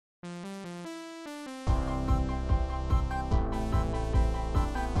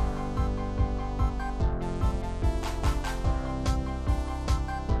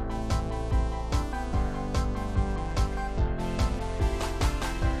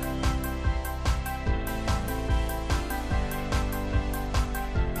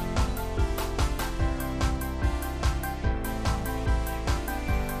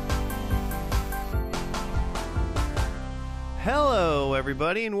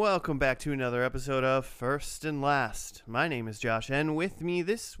everybody, and welcome back to another episode of First and Last. My name is Josh, and with me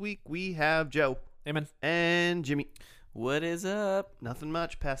this week we have Joe. Amen. And Jimmy. What is up? Nothing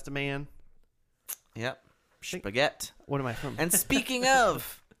much, Pasta Man. Yep. Spaghetti. What am I from? And speaking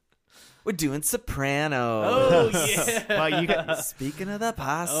of, we're doing Sopranos. Oh, yeah. Wow, you got, Speaking of the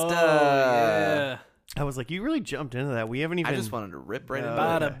pasta. Oh, yeah. I was like, you really jumped into that. We haven't even... I just wanted to rip right No. into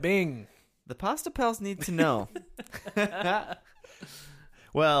it. Bada bing. The pasta pals need to know.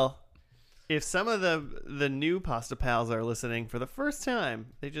 Well, if some of the new Pasta Pals are listening for the first time,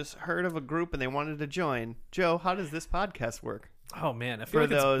 they just heard of a group and they wanted to join. Joe, how does this podcast work? Oh, man. I feel For like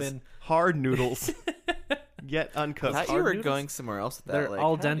those it's been... hard noodles, yet I uncooked. thought you hard were noodles? going somewhere else with that. They're like,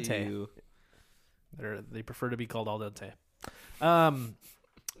 al how do dente. you- They prefer to be called al dente.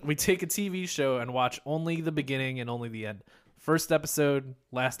 We take a TV show and watch only the beginning and only the end. First episode,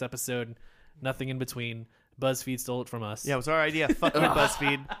 last episode, nothing in between. BuzzFeed stole it from us. Yeah, it was our idea. Fuck you,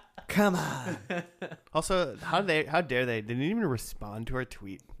 BuzzFeed. Come on. Also, how dare they? They didn't even respond to our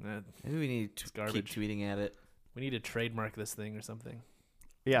tweet. Maybe we need to keep garbage. tweeting at it. We need to trademark this thing or something.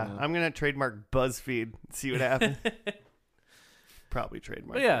 Yeah, No. I'm gonna trademark BuzzFeed. See what happens. Probably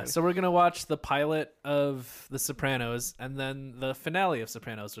trademark. But yeah, already. so we're going to watch the pilot of The Sopranos and then the finale of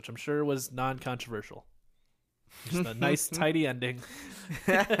Sopranos, which I'm sure was non-controversial. Just a nice, tidy ending.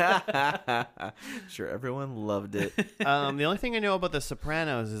 Sure, everyone loved it. the only thing I know about The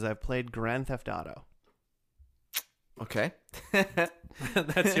Sopranos is I've played Grand Theft Auto. Okay.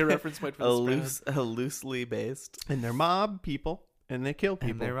 That's your reference point for The Sopranos. Loosely based. And they're mob people, and they kill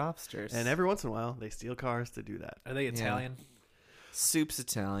people. And they're lobsters. And every once in a while, they steal cars to do that. Are they Italian? Soup's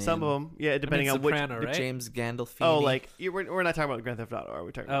Italian. Some of them, yeah, depending on which. Soprano, right? James Gandolfini. Oh, like we're not talking about Grand Theft Auto, are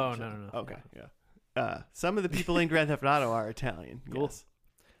we talking? Oh, about the no, show? no, no. Okay, yeah. Some of the people in Grand Theft Auto are Italian. Cool. Yes.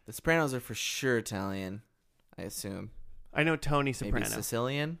 The Sopranos are for sure Italian, I assume. I know Tony Soprano. Maybe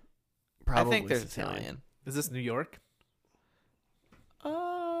Sicilian? Probably I think they're Sicilian. Italian. Is this New York?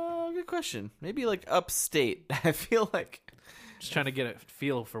 Good question. Maybe like upstate. I feel like Just trying to get a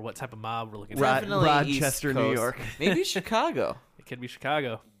feel for what type of mob we're looking Right. at. definitely Rochester, East New Coast. York. Maybe Chicago. It could be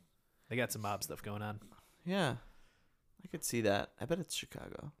Chicago. They got some mob stuff going on. Yeah. I could see that. I bet it's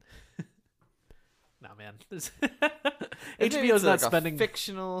Chicago. Nah, man. Maybe HBO's it's not like a spending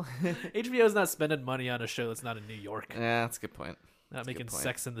fictional. HBO's not spending money on a show that's not in New York. Yeah, that's a good point. Not a making good point.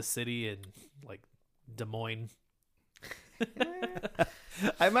 Sex in the City and like Des Moines.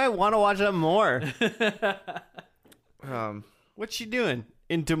 I might want to watch that more. Um, What's she doing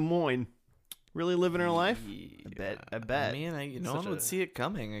in Des Moines? Really living her life? yeah. I bet. I mean, no Such one would a- see it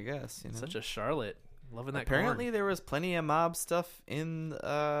coming, I guess. You know? Such a Charlotte. Loving that Apparently, corn. there was plenty of mob stuff in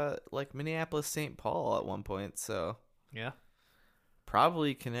like Minneapolis, St. Paul at one point. So Yeah.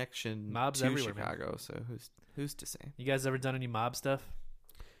 probably connection Mobs to everywhere, man. Chicago. So who's to say? You guys ever done any mob stuff?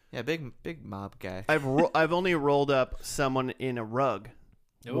 Yeah, big mob guy. I've only rolled up someone in a rug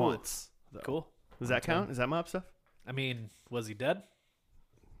Ooh, once. though. Cool. Does that count? Is that mob stuff? I mean, was he dead?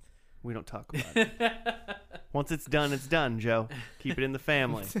 We don't talk about it. Once it's done, Joe. Keep it in the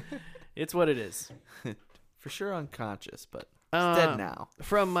family. It's what it is. For sure unconscious, but Uh, he's dead now.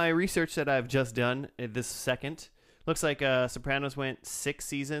 From my research that I've just done this second, looks like Sopranos went 6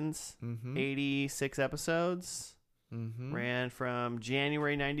 seasons, Mm-hmm. 86 episodes. Mm-hmm. Ran from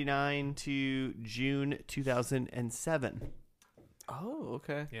January 99 to June 2007. Oh,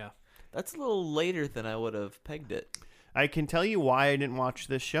 okay. Yeah. That's a little later than I would have pegged it. I can tell you why I didn't watch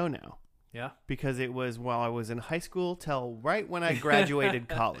this show now. Yeah. Because it was while I was in high school till right when I graduated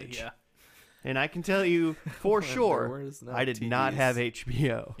college. Yeah. And I can tell you for When there sure, was no I did not TVs. have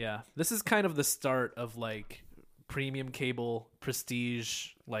HBO. Yeah. This is kind of the start of like premium cable prestige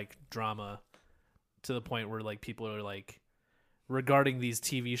like drama to the point where like people are like regarding these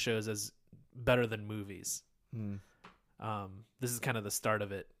TV shows as better than movies. Hmm. This is kind of the start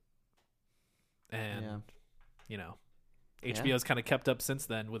of it. And Yeah. you know, Yeah. HBO's kind of kept up since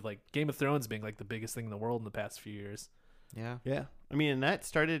then with like Game of Thrones being like the biggest thing in the world in the past few years. Yeah. Yeah. I mean, and that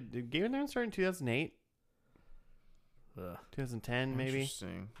started, Game of Thrones started in 2008, Ugh. 2010 maybe.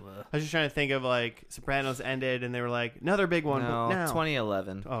 Interesting. Ugh. I was just trying to think of like Sopranos ended and they were like, another big one. No, but now.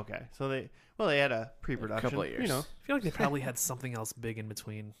 2011. Okay. So they had a pre-production. couple of years. You know. I feel like they probably had something else big in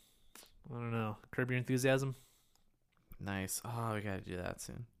between. I don't know. Curb Your Enthusiasm? Nice. Oh, we got to do that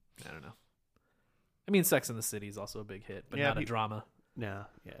soon. I don't know. I mean, Sex in the City is also a big hit, but Yeah, not a drama. No,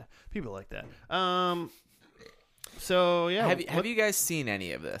 yeah. People like that. So yeah. Have you guys seen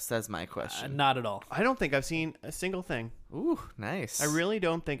any of this? That's my question. Not at all. I don't think I've seen a single thing. Ooh, nice. I really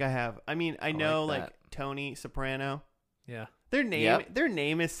don't think I have. I mean, I know like like that. Tony Soprano. Yeah. Their name their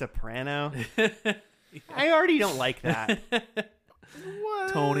name is Soprano. Yeah. I already don't like that.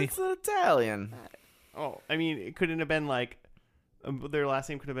 Tony. It's Italian. Oh, I mean, it couldn't have been like their last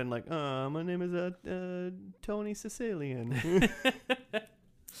name could have been like, my name is Tony Sicilian.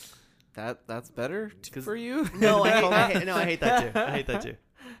 That's better 'Cause- for you. No, I hate that too. I hate that too.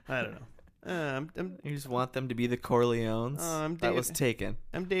 I don't know. I'm You just want them to be the Corleones. I'm That was David- taken.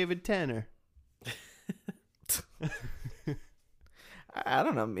 I'm David Tanner. I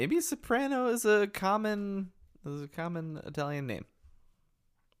don't know. Maybe Soprano is a common Italian name.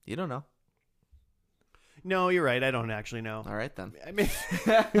 You don't know. No, you're right. I don't actually know. All right then. I mean,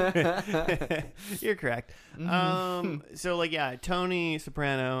 you're correct. So like, yeah, Tony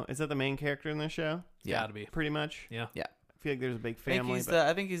Soprano, is that the main character in this show? Yeah. Gotta be. Pretty much. Yeah. Yeah. I feel like there's a big I think family. he's But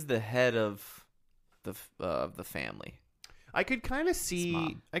I think he's the head of the family. I could kind of see.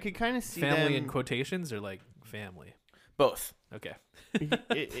 mom. I could kind of see Family them. in quotations or like family? Both. Okay. He's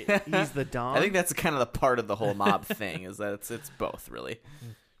the Don. I think that's kind of the part of the whole mob thing is that it's both really.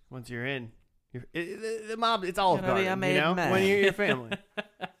 Once you're in, the mob. It's Olive Gonna be a Garden. made You know, man. when you're your family.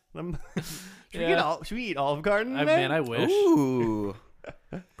 Yeah. Should we eat Olive Garden? Man, I wish. Ooh.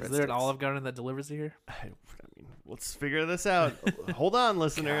 Is there an Olive Garden that delivers here? I mean, let's figure this out. Hold on,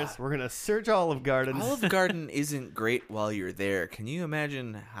 listeners. We're gonna search Olive Garden. Olive Garden isn't great while you're there. Can you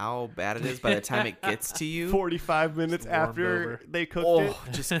imagine how bad it is by the time it gets to you? 45 minutes It's warmed after over. they cooked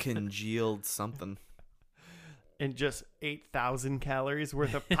it, just congealed something. and just 8,000 calories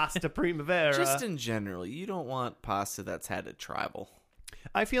worth of pasta primavera. Just in general, you don't want pasta that's had to travel.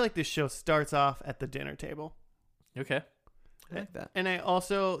 I feel like this show starts off at the dinner table. Okay. I like that. And I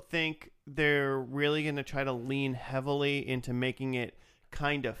also think they're really going to try to lean heavily into making it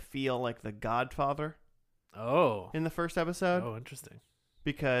kind of feel like The Godfather Oh. in the first episode. Oh, interesting.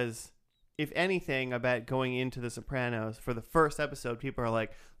 Because if anything, I bet going into The Sopranos for the first episode, people are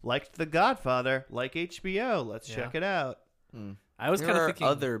like, liked The Godfather, like HBO. Let's Yeah. check it out. I was There kind of are thinking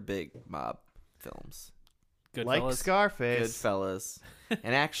other big mob films. Goodfellas. Like Scarface. Goodfellas.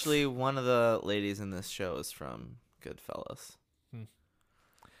 And actually, one of the ladies in this show is from Goodfellas.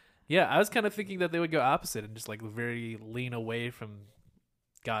 Yeah, I was kind of thinking that they would go opposite and just like very lean away from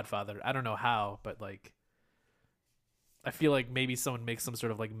Godfather. I don't know how, but like I feel like maybe someone makes some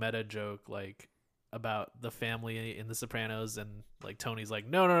sort of like meta joke like about the family in The Sopranos, and like Tony's like,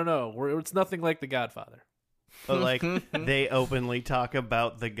 no, it's nothing like The Godfather. But like they openly talk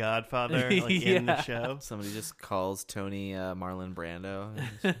about The Godfather like in the Yeah. show. Somebody just calls Tony Marlon Brando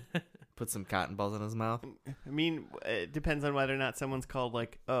and put some cotton balls in his mouth. I mean, it depends on whether or not someone's called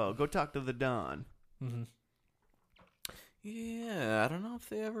like, oh, go talk to the Don. Mm-hmm. Yeah, I don't know if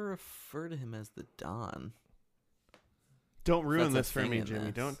they ever refer to him as the Don. Don't ruin That's this a for thing me, in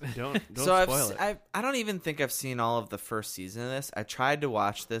Jimmy. this. Don't So spoil it. I don't even think I've seen all of the first season of this. I tried to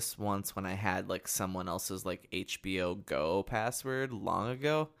watch this once when I had like someone else's like HBO Go password long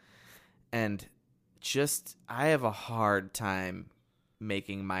ago, and just I have a hard time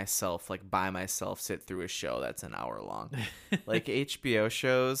making myself like by myself sit through a show that's an hour long. Like HBO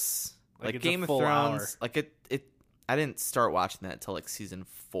shows, Like like it's a Game of full Thrones, hour. like it. I didn't start watching that till like season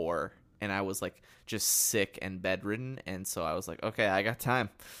 4. And I was like just sick and bedridden, and so I was like, okay, I got time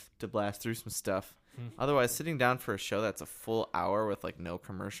to blast through some stuff. Otherwise, sitting down for a show that's a full hour with like no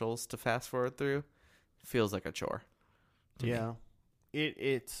commercials to fast forward through feels like a chore. to me. Yeah,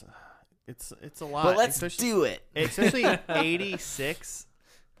 it's a lot. But let's especially, do it. especially 86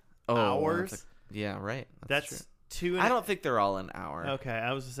 hours. Like, yeah, right. That's true. 2. I don't think they're all an hour. Okay,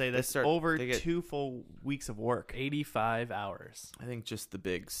 I was to say They that's start- over they get- 2 full weeks of work. 85 hours. I think just the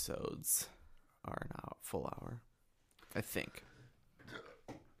big sods are an hour, full hour. I think.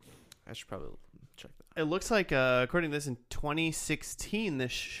 I should probably check that. It looks like, according to this, in 2016,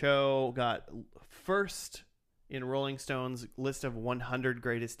 this show got first in Rolling Stone's list of 100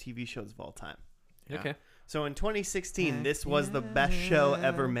 greatest TV shows of all time. Yeah. Okay. So in 2016, this was the best show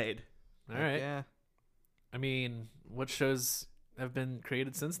ever made. All right. Yeah. I mean, what shows have been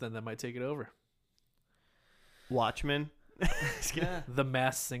created since then that might take it over? Watchmen. Just kidding. The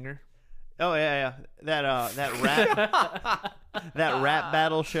Masked Singer. Oh yeah. That rap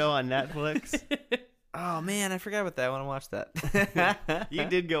battle show on Netflix. Oh man, I forgot about that. I want to watch that. You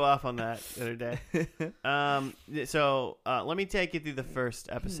did go off on that the other day. So let me take you through the first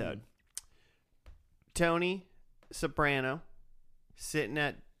episode. Tony Soprano sitting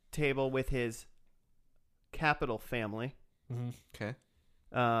at table with his Capital family. Mm-hmm. Okay.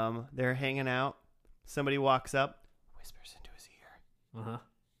 They're hanging out. Somebody walks up, whispers into his ear. Uh-huh.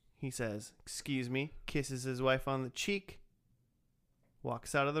 He says, "Excuse me," kisses his wife on the cheek,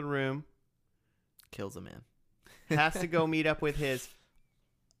 walks out of the room, Kills a man. has to go meet up with his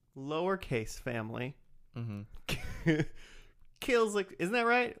lowercase family, Mm-hmm. kills like, isn't that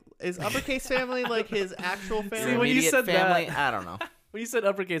right? Is uppercase family like his actual family? See, when you Immediate said family, that- I don't know. When you said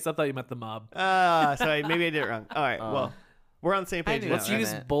uppercase, I thought you meant the mob. Sorry, maybe I did it wrong. All right, Oh. well, we're on the same page knew now. Let's that.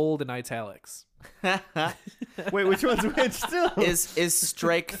 use Right. bold and italics. Wait, which one's which still? Is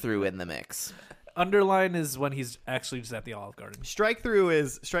strike through in the mix? Underline is when he's actually just at the Olive Garden. Strike through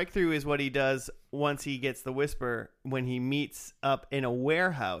is what he does once he gets the whisper when he meets up in a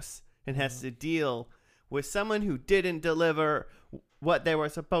warehouse and has to deal with someone who didn't deliver what they were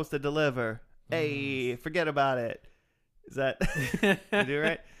supposed to deliver. Hey, forget about it. Is that you do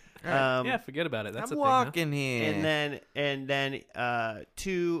right? Yeah, forget about it. That's I'm a thing. Huh? walking here. And then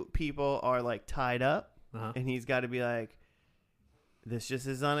two people are like tied up, Uh-huh. and he's got to be like, this just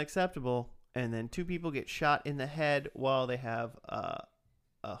is unacceptable. And then two people get shot in the head while they have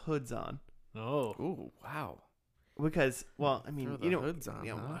hoods on. Oh, Ooh, wow. Because, well, I mean, Throw the you don't, hoods on,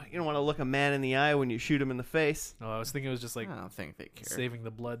 you, know, huh? you don't want to look a man in the eye when you shoot him in the face. I was thinking it was just like I don't think they care. saving the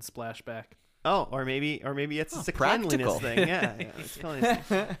blood splashback. Oh, or maybe it's just a practical. cleanliness thing. Yeah, it's a cleanliness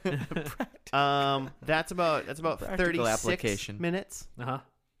thing. That's about Practical 36 application. minutes. Uh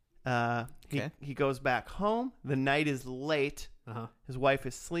huh. Okay. He goes back home. The night is late. Uh huh. His wife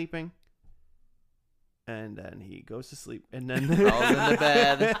is sleeping. And then he goes to sleep. And then Crawls into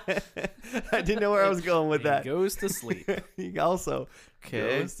bed. I didn't know where I was going with that. Goes to sleep. He also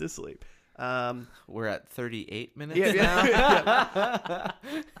Okay. goes to sleep. We're at 38 minutes Yeah, now.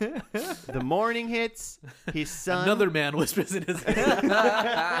 The morning hits. His son. Another man whispers in his ear.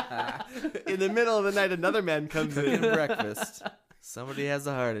 In the middle of the night, another man comes Cooking in. breakfast. Somebody has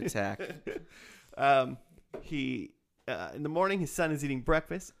a heart attack. In the morning, his son is eating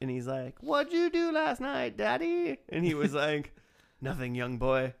breakfast, and he's like, "What'd you do last night, Daddy?" And he was like, "Nothing, young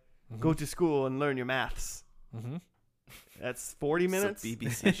boy. Go to school and learn your maths." Mm-hmm. That's 40 minutes. It's a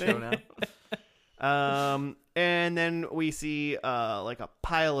BBC show now. And then we see like a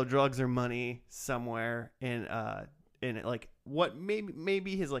pile of drugs or money somewhere in like what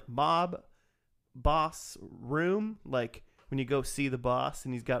maybe his like mob boss room, like when you go see the boss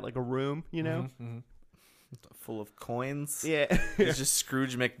and he's got like a room, you know. Mm-hmm. Full of coins. Yeah. It's just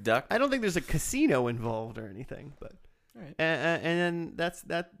Scrooge McDuck. I don't think there's a casino involved or anything, but All right. and then that's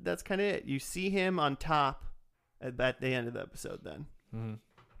kind of it. You see him on top at the end of the episode then. Mm-hmm.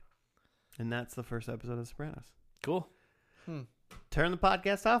 And that's the first episode of Sopranos. Cool. Turn the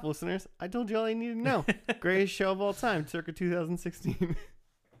podcast off, listeners. I told you all you need to know. Greatest show of all time, circa 2016.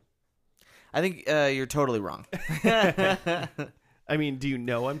 I think you're totally wrong. I mean, do you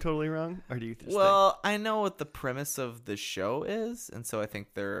know I'm totally wrong? Or do you just Well, I know what the premise of the show is, and so I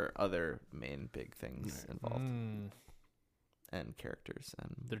think there are other main big things involved and characters.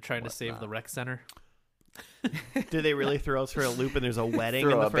 And They're trying to save the rec center. think? Do they really throw us for a loop and there's a wedding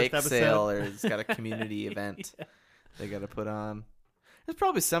throw in the a first bake episode? sale, or it's got a community event they got to put on. There's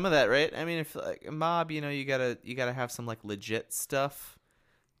probably some of that, right? I mean, if like a mob, you gotta have some like legit stuff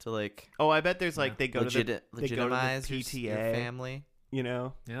to like Oh, I bet there's like they go to the legitimize your PTA, family. you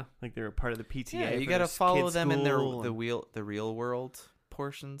know? Yeah. Like they're a part of the PTA. Yeah, you for got to their follow kids' them in school the real world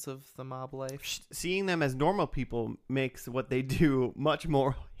portions of the mob life. Seeing them as normal people makes what they do much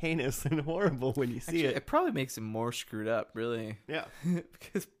more heinous and horrible when you see Actually, it. it probably makes it more screwed up, really, Yeah.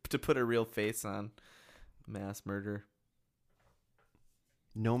 because to put a real face on mass murder.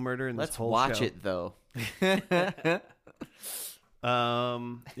 No murder in this Let's whole watch show. it though.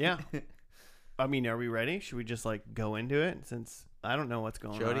 Yeah. I mean, are we ready? Should we just like go into it? Since I don't know what's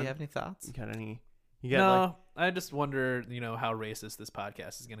going Joe, on. do you have any thoughts? You got any? You got No, I just wonder, how racist this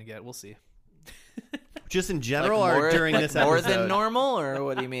podcast is going to get. We'll see. like just in general Like more, or during like this more episode? than normal, or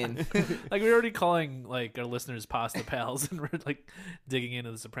what do you mean? Like, we're already calling like our listeners pasta pals, and we're like digging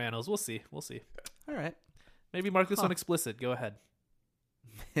into the Sopranos. We'll see. We'll see. All right, Maybe mark this one explicit. Go ahead.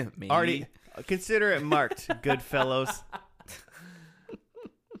 maybe. Already consider it marked, good fellows.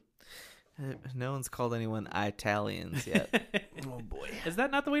 No one's called anyone Italians yet. Oh boy. Is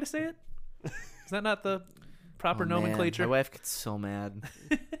that not the way to say it? Is that not the proper Oh, man, nomenclature? my wife gets so mad.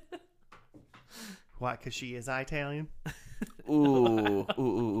 Why? Because she is Italian. Ooh, ooh, ooh,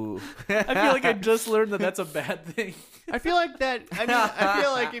 ooh. I feel like I just learned that that's a bad thing. I feel like that. I mean, I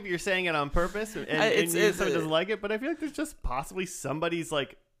feel like if you're saying it on purpose and it's- someone doesn't like it, but I feel like there's just possibly somebody's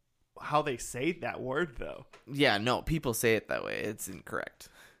like how they say that word though. Yeah, no, people say it that way. It's incorrect.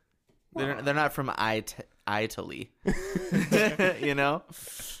 They're not from Italy. You know?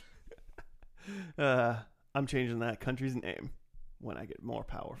 I'm changing that country's name when I get more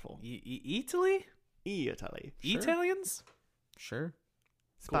powerful. Italy? Italy. Italians? Sure.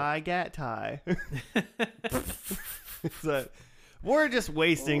 Spaghetti. So, We're just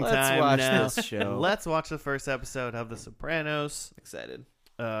wasting Let's time watch now. this show. Let's watch the first episode of The Sopranos. Excited.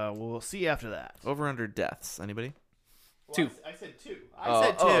 We'll see you after that. Over under deaths. Anybody? Two. I said two. Oh, I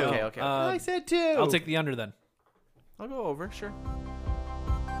said two. okay. I said two. I'll take the under then. I'll go over. Sure.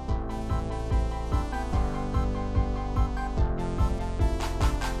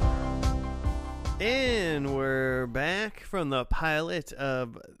 And we're back from the pilot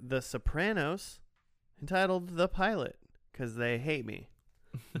of The Sopranos, entitled The Pilot, because they hate me.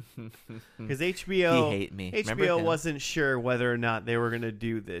 Because HBO, He hate me. Remember HBO him? wasn't sure whether or not they were going to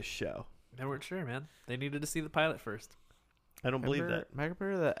do this show. They weren't sure, man. They needed to see the pilot first. I don't believe that.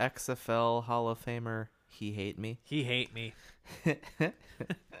 Remember the XFL Hall of Famer? He hate me. He hate me.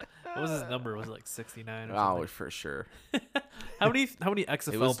 What was his number? Was it like 69 or something? Oh, for sure. How many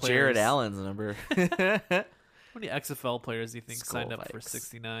XFL It was players? Jared Allen's number. How many XFL players do you think Skull signed up for Vikes.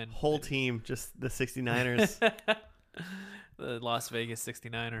 69? Whole team, just the 69ers. The Las Vegas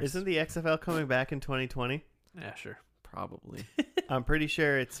 69ers. Isn't the XFL coming back in 2020? Yeah, sure. Probably. I'm pretty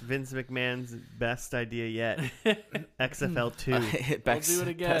sure it's Vince McMahon's best idea yet. XFL 2. Best, do it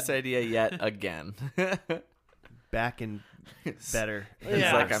again. Best idea yet again. Back and better.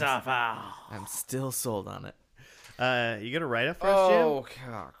 It's like I'm still sold on it. You got a write up for us, Jim? Oh,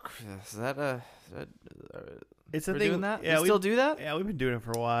 God. Is that It's a we're thing. doing that? Yeah, we still do that? Yeah, we've been doing it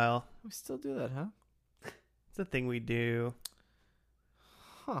for a while. We still do that, huh? It's a thing we do.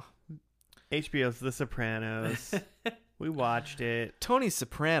 Huh. HBO's The Sopranos. We watched it. Tony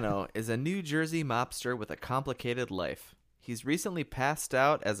Soprano is a New Jersey mobster with a complicated life. He's recently passed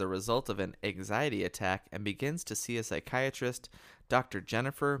out as a result of an anxiety attack and begins to see a psychiatrist, Dr.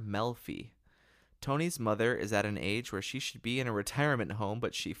 Jennifer Melfi. Tony's mother is at an age where she should be in a retirement home,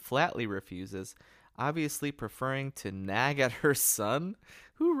 but she flatly refuses, obviously preferring to nag at her son.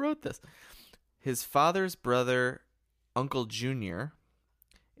 Who wrote this? His father's brother, Uncle Junior,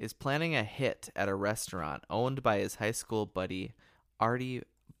 is planning a hit at a restaurant owned by his high school buddy, Artie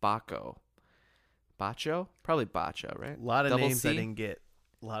Bacco. Bacho? Probably Bacho, right? A lot of Double names I C? didn't get.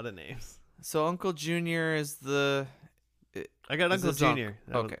 A lot of names. So Uncle Junior is the... I got is Uncle his Junior.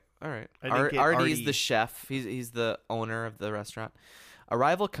 That was- Okay, all right. I didn't get Artie's Artie. the chef. He's the owner of the restaurant. A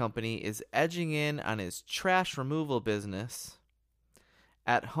rival company is edging in on his trash removal business.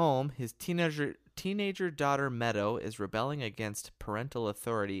 At home, his teenager daughter Meadow is rebelling against parental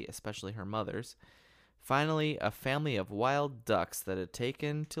authority, especially her mother's. Finally, a family of wild ducks that had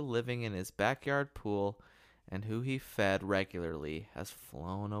taken to living in his backyard pool and who he fed regularly has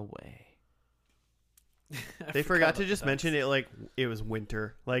flown away. They forgot to just mention it like it was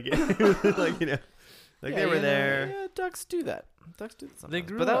winter. Like, like you know, like they were there. Yeah, ducks do that. Ducks do that sometimes.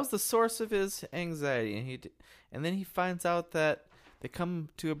 grew But that up. was the source of his anxiety, and then he finds out that they come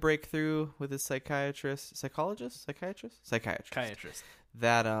to a breakthrough with his psychiatrist,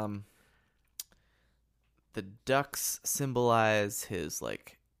 that the ducks symbolize his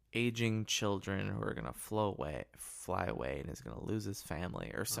like aging children who are gonna fly away, and he's gonna lose his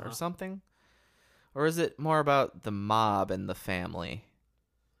family or something. Or is it more about the mob and the family?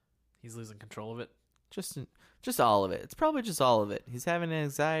 He's losing control of it. Just all of it. It's probably just all of it. He's having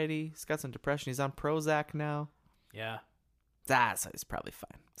anxiety. He's got some depression. He's on Prozac now. Yeah. He's probably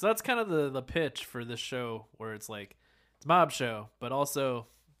fine. So that's kind of the pitch for this show, where it's like it's a mob show, but also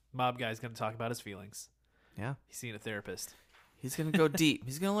mob guy's going to talk about his feelings. Yeah. He's seeing a therapist, He's going to go deep.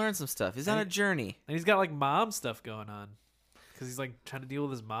 He's going to learn some stuff. He's on a journey. and he's got like mom stuff going on because he's like trying to deal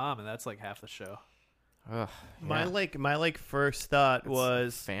with his mom, and that's like half the show. Ugh, My yeah. like first thought It's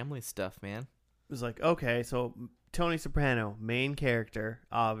was family stuff, man. like, okay, so Tony Soprano, main character,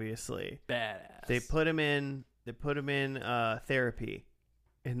 obviously. Badass. They put him in therapy,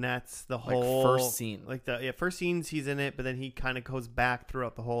 and that's the Like, whole first scene. Like the first scenes he's in it, but then he kind of goes back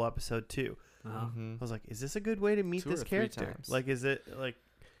throughout the whole episode too. Uh-huh. Mhm. I was like, is this a good way to meet 2 this or 3 character? times. Like, is it like?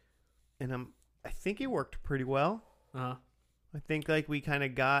 And I think it worked pretty well. Uh-huh. I think like we kind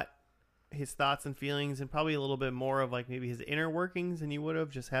of got his thoughts and feelings, and probably a little bit more of like maybe his inner workings than you would have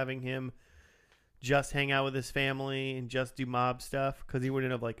just having him just hang out with his family and just do mob stuff, because he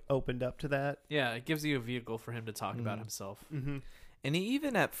wouldn't have like opened up to that. Yeah, it gives you a vehicle for him to talk about Mhm. himself. Mm-hmm. And he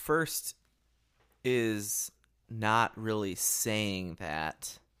even at first is not really saying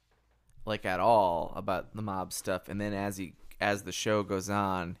that like at all about the mob stuff, and then as the show goes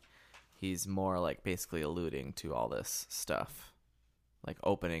on, he's more like basically alluding to all this stuff, like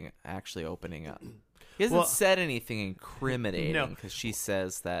actually opening up. He hasn't Well, said anything incriminating no. because she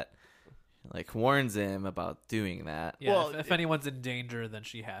says that, like, warns him about doing that. Yeah, Well, if anyone's in danger, then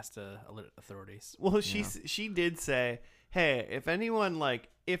she has to alert authorities. Well, she did say, "Hey, if anyone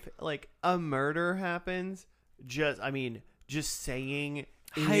if a murder happens, just just saying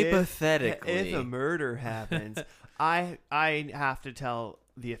Hypothetically. if a murder happens, I have to tell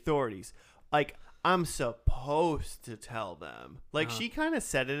the authorities. Like, I'm supposed to tell them. Like, she kind of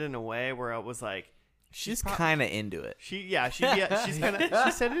said it in a way where it was like, She's kind of into it. she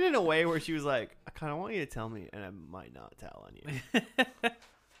said it in a way where she was like, I kind of want you to tell me, and I might not tell on you.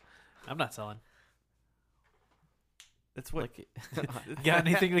 I'm not telling. That's what. You got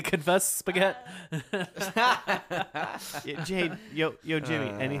anything to confess, Spaghetti? Yeah, Jade, yo, Jimmy,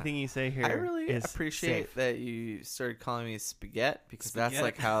 anything you say here? I really is appreciate safe. that you started calling me Spaghetti because that's Spaghetti.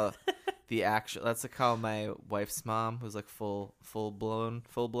 like how that's like how my wife's mom, who's like full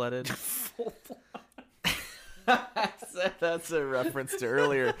blooded. That's a reference to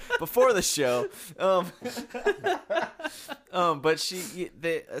earlier before the show. But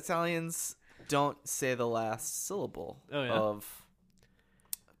the Italians don't say the last syllable of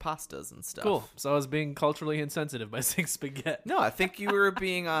pastas and stuff. Cool. So I was being culturally insensitive by saying spaghetti. No, I think you were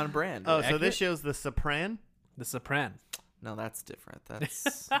being on brand. Oh, so this show's the Sopran? The Sopran. No, that's different.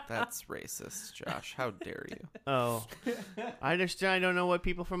 That's racist, Josh. How dare you? Oh, I don't know what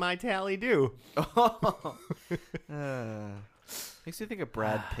people from Italy do. Makes me think of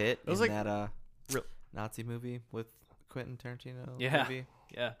Brad Pitt in like that real- Nazi movie with Quentin Tarantino. Yeah. Movie.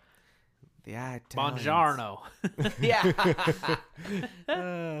 Yeah. The Italians. Buongiorno.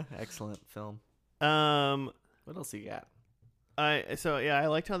 Yeah. Excellent film. What else you got? I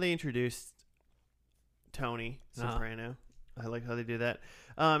liked how they introduced Tony Soprano. I like how they do that.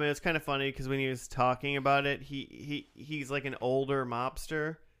 It was kind of funny because when he was talking about it, he's like an older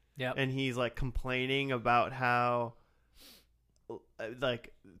mobster. Yep. And he's like complaining about how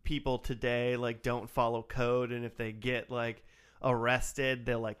like people today like don't follow code, and if they get like arrested,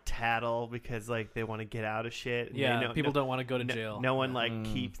 they'll like tattle because like they want to get out of shit. And Yeah, people don't want to go to jail. No one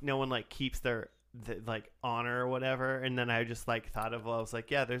keeps their like honor or whatever. And then I just like thought of, I was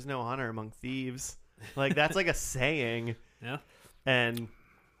like, yeah, there's no honor among thieves. Like that's like a saying. Yeah. And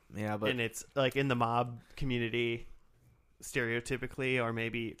but it's like in the mob community stereotypically, or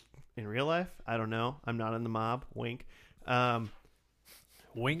maybe in real life, I don't know, I'm not in the mob, wink.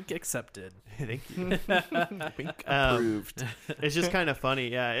 Wink accepted. Thank you. Wink approved. It's just kind of funny.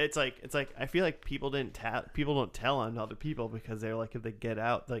 Yeah, it's like I feel like people don't tell on other people because they're like, if they get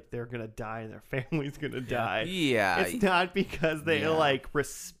out, like they're gonna die and their family's gonna die. Yeah. It's not because they like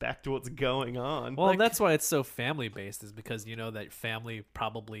respect what's going on. Well, like, that's why it's so family based, is because you know that family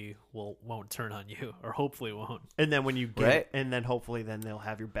probably won't turn on you, or hopefully won't. and then when you get, Right. and then hopefully then they'll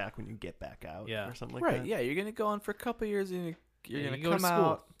have your back when you get back out. Yeah. Or something like Right. that. Yeah. You're gonna go on for a couple years and you're gonna you go to come school.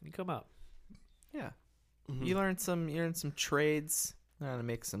 out. You come out. Yeah. Mhm. You learn some trades. Learn how to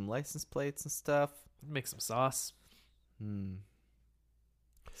make some license plates and stuff. Make some sauce.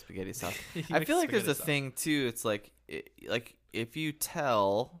 Spaghetti sauce. You I make feel like there's a spaghetti sauce. thing too. It's like if you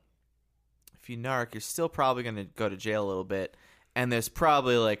narc, you're still probably gonna go to jail a little bit, and there's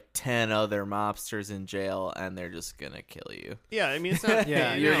probably like 10 other mobsters in jail, and they're just gonna kill you. Yeah, I mean, it's not.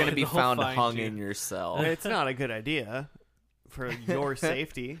 Yeah, You're no, gonna be they'll found find hung you. in your cell. It's not a good idea for your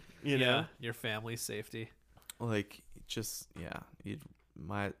safety. You know. Your family's safety. Like just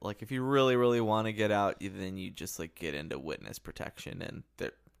if you really really want to get out, then you just like get into witness protection, and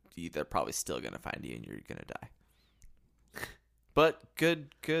they're probably still gonna find you, and you're gonna die. But good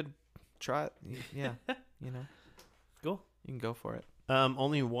try it. Yeah, Cool. you can go for it.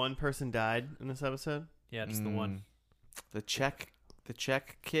 Only one person died in this episode. Yeah, just the one. The Czech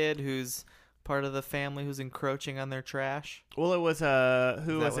kid who's part of the family who's encroaching on their trash. Well, it was who Is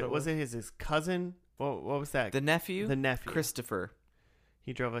was that it? what Was it his cousin? What was that? The nephew, The nephew. Christopher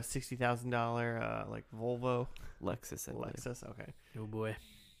He drove a $60,000 like Volvo Lexus. I believe. Lexus. Okay. Oh boy.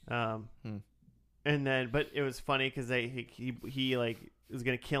 And then, but it was funny because he like was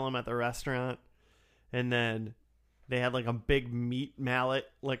gonna kill him at the restaurant, and then they had like a big meat mallet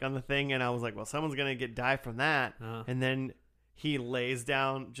like on the thing, and I was like, well, someone's gonna die from that. And then he lays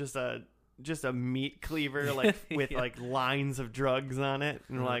down just a meat cleaver like with like lines of drugs on it,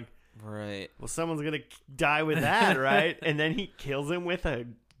 and we're like, Right. well, someone's gonna die with that, right? And then he kills him with a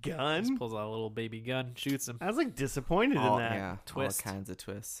gun. Just pulls out a little baby gun, shoots him. I was like disappointed in that. Yeah, Twist. all kinds of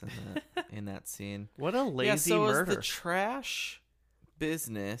twists in that scene. What a lazy yeah, so murder. is the trash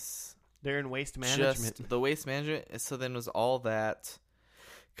business They're in waste management. just the waste management? So then was all that,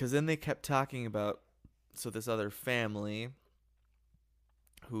 because then they kept talking about, so this other family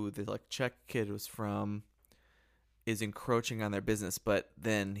who the like Czech kid was from is encroaching on their business, but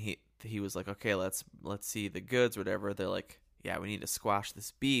then he was like, okay, let's see the goods, whatever. They're like, yeah, we need to squash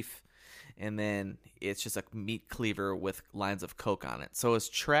this beef, and then it's just a meat cleaver with lines of coke on it. So is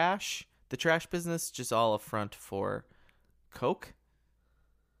the trash business just all a front for coke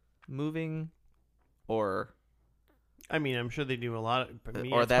moving, or I mean, I'm sure they do a lot of, but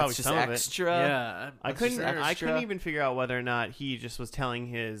or it's that's probably just some of it. extra. Yeah, I That's just couldn't extra. even figure out whether or not he just was telling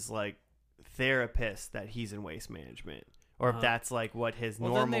his like therapist that he's in waste management, or if that's like what his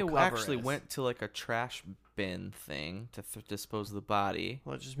Well, normal then they cover actually is. went to like a trash bin thing to dispose of the body.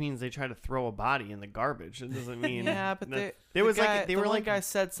 Well, it just means they try to throw a body in the garbage. It doesn't mean Yeah, but that- they was guy, like they the were one like guy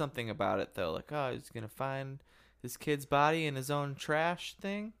said something about it though, like, oh, he's gonna find his kid's body in his own trash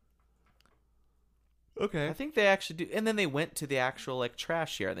thing. okay. I think they actually do, and then they went to the actual like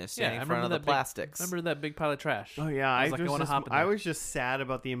trash yard. They're standing I in front of remember the that plastics. Remember that big pile of trash? Oh yeah, I was like, I wanna hop in I there. was just sad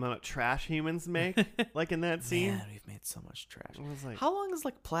about the amount of trash humans make, like in that scene. Man, we've made so much trash. I was like, How long has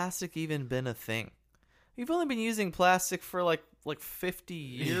like plastic even been a thing? We've only been using plastic for like 50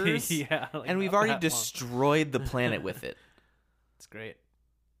 years, yeah, like and we've not already that long. destroyed the planet with it. It's great.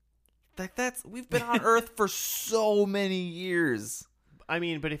 Like we've been on Earth for so many years. I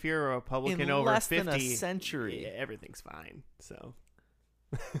mean, but if you're a Republican In over less 50, than a century. yeah, everything's fine. So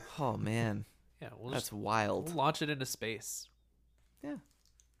Oh man, Yeah, we'll that's just wild. launch it into space. Yeah,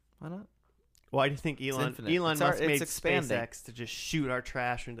 why not? why do you think Elon infinite. Elon It's Musk it's made expanding. SpaceX to just shoot our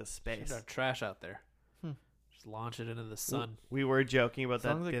trash into space? Shoot our trash out there. Hmm. Just launch it into the sun. We were joking about As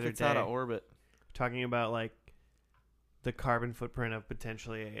that long as the it other gets out day, of orbit. talking about like the carbon footprint of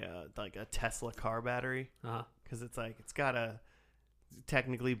potentially like a Tesla car battery, Uh-huh. because it's like it's gotta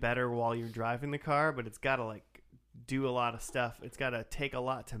technically better while you're driving the car, but it's gotta like do a lot of stuff. It's gotta take a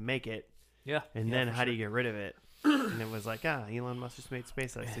lot to make it, Yeah. and yeah, then for how do sure. you get rid of it? And it was like, Elon Musk just made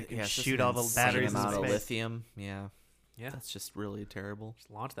SpaceX. So you can Yeah, it's just shoot an all the insane batteries in amount of space. lithium. Yeah, Yeah. that's just really terrible.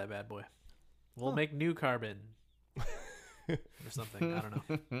 Just launch that bad boy. We'll Huh. make new carbon. Or something. I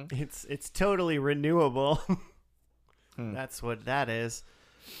don't know. It's totally renewable. Hmm. That's what that is.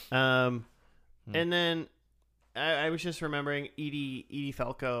 Hmm. And then I was just remembering Edie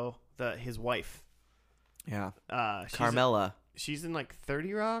Falco, his wife. Yeah, She's Carmela. she's in like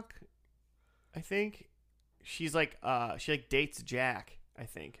 30 Rock, I think. She's like she like dates Jack, I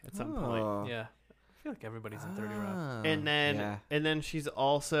think, at some point. Oh. Yeah. I feel like everybody's in 30 Rock. Ah, And then yeah. and then she's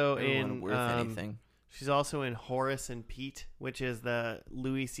also Everyone in worth anything. she's also in Horace and Pete, which is the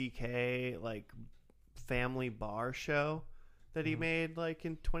Louis C.K. like family bar show that he made like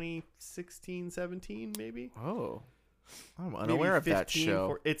in 2016, 17 maybe. Oh, I'm Maybe unaware of that 15,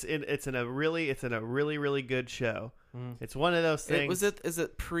 show. It's in a really good show. Mm. It's one of those things. Is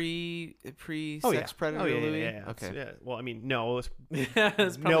it pre Oh, sex yeah. predator Oh, yeah, Louis? yeah, yeah. Okay. Yeah. Well, I mean, no, it was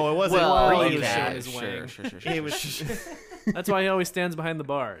It's no, it wasn't. Well, Wang yeah, is sure, Wang. sure. It was. That's why he always stands behind the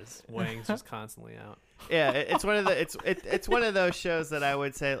bars. Wang's just constantly out. Yeah, it's one of the it's one of those shows that I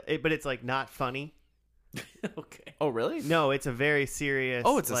would say, but it's like not funny. Okay. Oh, really? No, it's a very serious.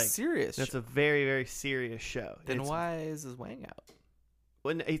 Oh, it's like, a serious. It's show. a very very serious show. Then It's- why is his Wang out?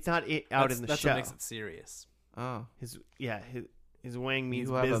 when it's not out That's- in the that's show. what makes it serious. Oh, His Wang means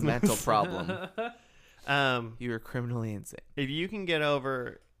you have business. a mental problem. You You are criminally insane. if you can get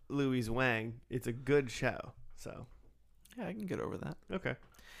over Louis Wang, it's a good show. So Yeah, I can get over that. okay.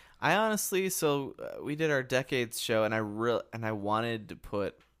 I honestly, we did our decades show, and I wanted to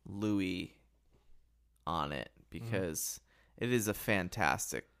put Louis on it because it is a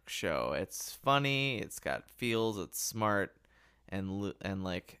fantastic show. It's funny, it's got feels, it's smart,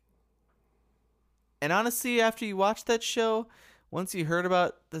 and honestly, after you watch that show, once you heard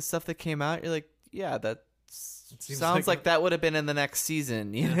about the stuff that came out, you're like, yeah, that seems sounds like like that would have been in the next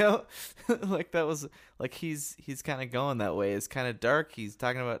season, you know? Like that was like he's kind of going that way. It's kind of dark. He's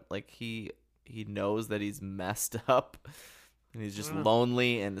talking about like he knows that he's messed up and he's just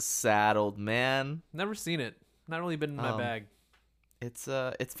lonely and a sad old man. Never seen it. Not really been in my bag. It's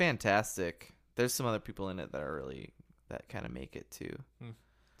fantastic. There's some other people in it that are really that kind of make it too.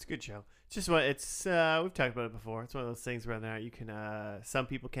 It's a good show. It's just what it's. We've talked about it before. It's one of those things where now you can. Some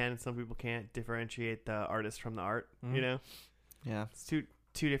people can and some people can't differentiate the artist from the art. Mhm. You know, Yeah. it's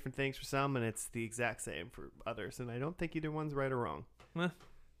two different things for some, and it's the exact same for others. And I don't think either one's right or wrong. Eh.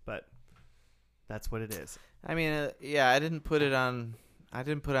 But that's what it is. I mean, yeah, I didn't put it on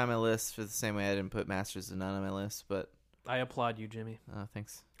my list for the same way I didn't put Masters of None on my list, but I applaud you, Jimmy.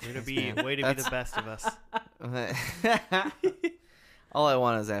 thanks. Way to be That's- the best of us. All I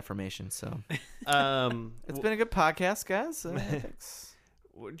want is affirmation. So it's been a good podcast, guys. Thanks.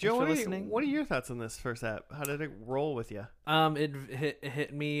 Joe, for listening. what are your thoughts on this first app? How did it roll with you? It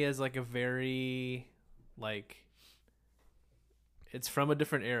hit me as like a very like it's from a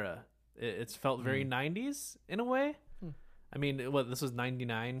different era. It's felt very 90s in a way. I mean, this was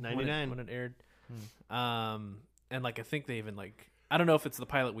 99 99. when it aired. And like I think they even like I don't know if it's the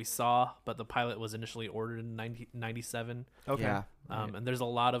pilot we saw, but the pilot was initially ordered in 1997. Okay. Yeah. And there's a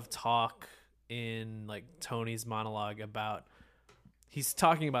lot of talk in like Tony's monologue about, he's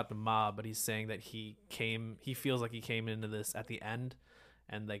talking about the mob, but he's saying that he feels like he came into this at the end,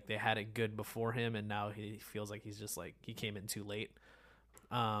 and like they had it good before him, and now he feels like he's just like he came in too late.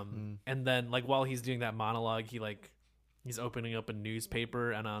 And then like while he's doing that monologue, he's opening up a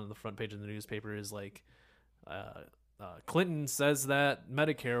newspaper, and on the front page of the newspaper is like, Clinton says that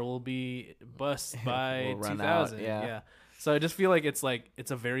Medicare will be bust by Will run 2000. out, yeah. So I just feel like it's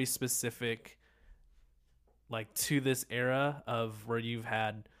a very specific, like, to this era of where you've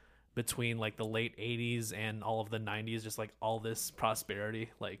had between like the late 80s and all of the 90s, just like all this prosperity,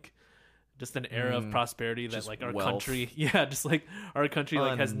 like just an era of prosperity that just like our wealth. country, just like our country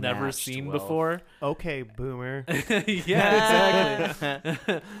like has never Unmatched seen wealth. before. Okay, boomer. Yeah,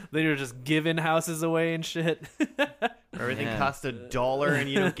 exactly. They were just giving houses away and shit. Everything Yeah. costs $1 and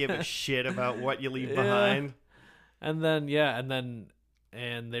you don't give a shit about what you leave behind. And then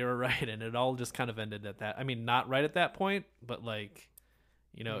and they were right, and it all just kind of ended at that. I mean, not right at that point, but like,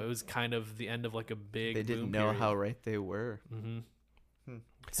 you know, it was kind of the end of like a big. They didn't boom know period. how right they were. Mm-hmm. Hmm.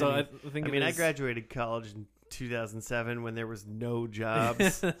 So I I, mean- think I it mean, I is- graduated college in 2007 when there was no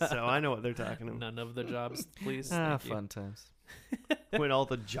jobs, so I know what they're talking about. None of the jobs, please. Ah, Thank you. fun times. When all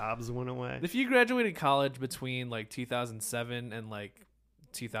the jobs went away. If you graduated college between like 2007 and like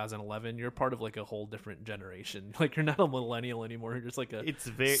 2011, you're part of like a whole different generation. Like you're not a millennial anymore. You're just like a It's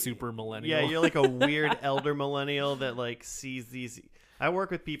very super millennial. Yeah, you're like a weird elder millennial that like sees these. I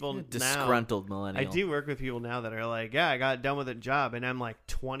work with people now. Disgruntled millennial. I do work with people now that are like, yeah, I got done with a job, and I'm like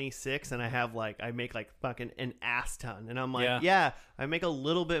 26, and I make like fucking an ass ton, and I'm like, yeah, I make a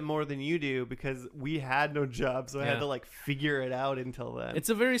little bit more than you do because we had no job, so I had to like figure it out until then. It's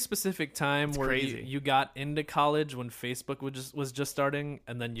a very specific time It's where crazy. you got into college when Facebook was just starting,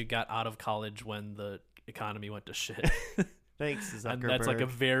 and then you got out of college when the economy went to shit. Thanks, Zuckerberg. And that's like a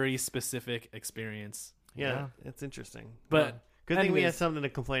very specific experience. yeah, it's interesting. But good thing we have anyways. something to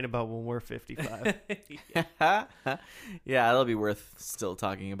complain about when we're 55. Yeah, that'll be worth still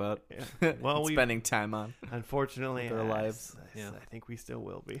talking about. Yeah. Well, we spending time on. unfortunately Their lives. I think we still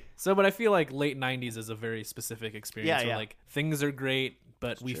will be. So, but I feel like late 90s is a very specific experience Yeah, where yeah. like things are great,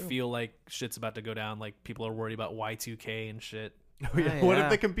 but we true. feel like shit's about to go down. Like people are worried about Y2K and shit. Oh, yeah. What if yeah.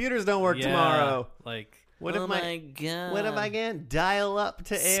 the computers don't work Yeah, tomorrow? Like, What oh if my god! what if I can't dial up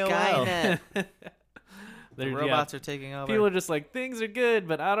to AOL? Skynet? The they're- robots are taking over. people are just like, things are good,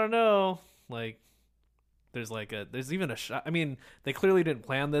 but I don't know. Like, there's even a shot. I mean, they clearly didn't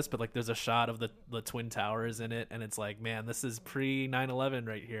plan this, but like, there's a shot of the Twin Towers in it, and it's like, man, this is pre 9/11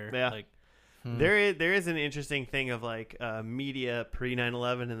 right here. Yeah. Like, There is an interesting thing of like media pre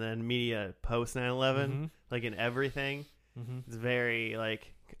 9/11 and then media post 9/11, like in everything. It's very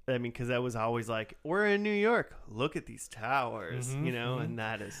like, I mean, because I was always like, we're in New York. Look at these towers, you know, and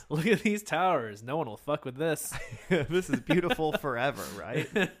that is look at these towers. No one will fuck with this. this is beautiful forever, right?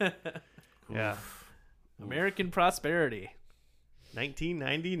 Yeah, American prosperity.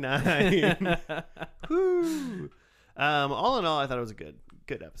 1999. Woo. All in all, I thought it was a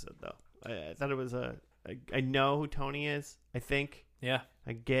good episode, though. I thought it was I know who Tony is. I think Yeah.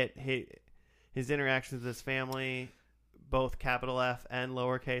 I get his interactions with his family, both capital F and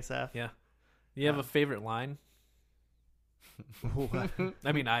lowercase f. Yeah. You have a favorite line?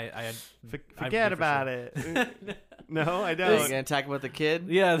 I mean, I Forget about it. No, I Are you don't. gonna talk about the kid?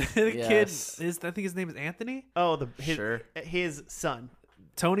 Yeah, the Yes. kid is. I think his name is Anthony. Oh, Sure. his son.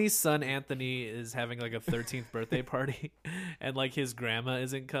 Tony's son Anthony is having like a 13th birthday party, and like his grandma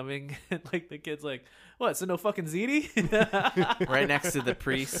isn't coming. And like the kid's like, "What? So no fucking ziti?" Right next to the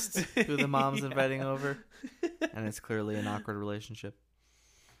priest who the mom's inviting over, and it's clearly an awkward relationship.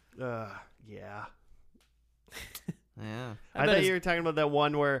 Yeah. Yeah. I thought you were talking about that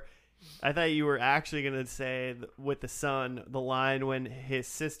one where I thought you were actually going to say with the son, the line when his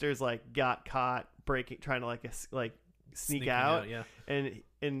sisters like got caught trying to like sneak Sneaking out. yeah. And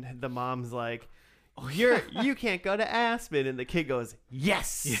the mom's like, you can't go to Aspen. And the kid goes,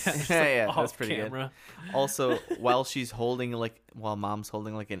 yes. Yeah, just, Yeah, like, that's off pretty good. camera. Also, while mom's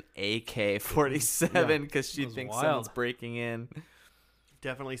holding like an AK-47 because she was thinks wild. someone's breaking in.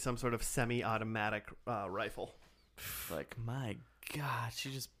 Definitely some sort of semi-automatic rifle. Like, my God,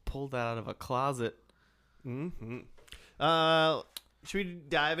 she just pulled that out of a closet. Mm-hmm. Should we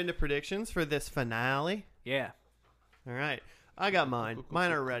dive into predictions for this finale? Yeah. All right. I got mine.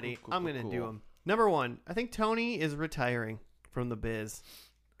 Mine are ready. I'm going to do them. Number one, I think Tony is retiring from the biz.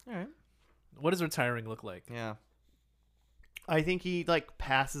 All right. What does retiring look like? Yeah. I think he like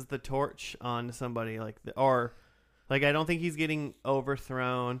passes the torch on to somebody or Like, I don't think he's getting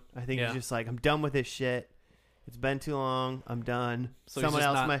overthrown. I think Yeah. he's just like, I'm done with this shit. It's been too long. I'm done. So he's Someone just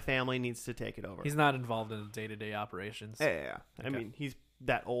else in not- my family needs to take it over. He's not involved in the day-to-day operations. Yeah. I Okay. mean, he's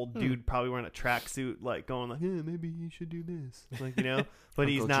that old dude probably wearing a tracksuit, like going like, maybe you should do this, like, you know. But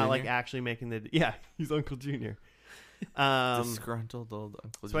he's Uncle not like Junior? actually making the. Yeah, he's Uncle Junior. Disgruntled old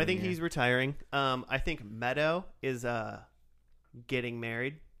Uncle So I think Junior. he's retiring. I think Meadow is getting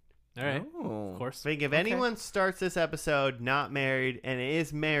married. All right, Oh. of course. I think if Okay. anyone starts this episode not married and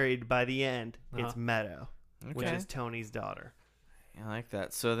is married by the end, it's Uh-huh. Meadow, which Okay. is Tony's daughter. I like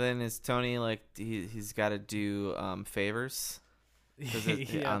that. So then is Tony like he's got to do favors? Because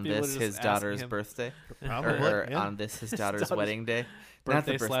Yeah, on people are this just his asking daughter's him. birthday, Probably. or yeah. on this his daughter's daughter's wedding day, Not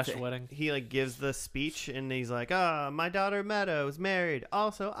the Birthday / wedding. He like gives the speech and he's like, my daughter Meadow's married.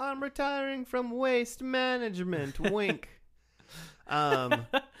 Also, I'm retiring from waste management. Wink.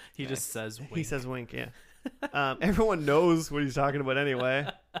 He just says wink. He says wink. Yeah. Everyone knows what he's talking about anyway.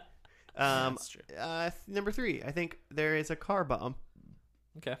 That's true. Number 3, I think there is a car bomb.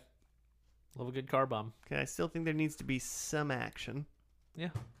 Okay. Love a good car bomb. Okay, I still think there needs to be some action. Yeah.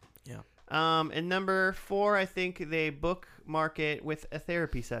 And number 4, I think they bookmark it with a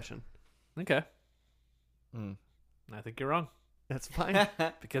therapy session. Okay. Mm. I think you're wrong. That's fine.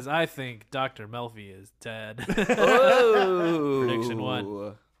 Because I think Dr. Melfi is dead. Oh, Prediction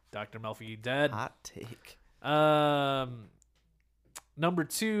 1. Dr. Melfi dead. Hot take. Number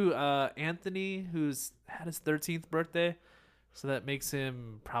 2, Anthony, who's had his 13th birthday. So that makes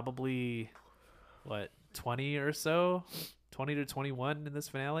him probably, 20 or so? 20 to 21 in this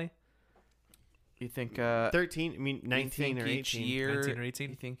finale? You think 13, I mean 19 or 18. each year? 19 or 18?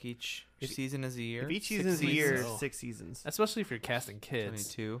 You think each If- season is a year? If each 6 season's a year, seasons. 6 seasons. Especially if you're casting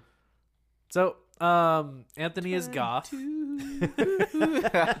kids. 22. So, Anthony is goth. He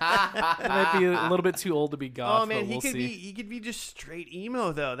might be a little bit too old to be goth. Oh man, but we'll see. he could be just straight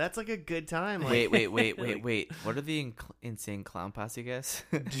emo though. That's like a good time. Like, Wait. What are the insane clown posse guys?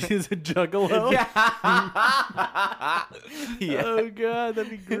 He's a juggalo. yeah. Oh god,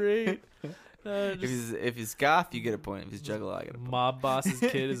 that'd be great. If he's goth, you get a point. If he's juggalo, I get a point. Mob boss's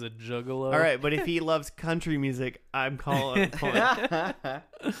kid is a juggalo. All right, but if he loves country music, I'm calling it a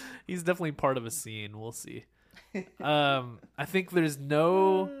point. He's definitely part of a scene. We'll see. I think there's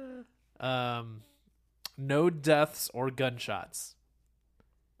no deaths or gunshots.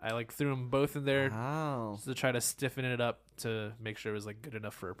 I threw them both in there Wow. to try to stiffen it up to make sure it was good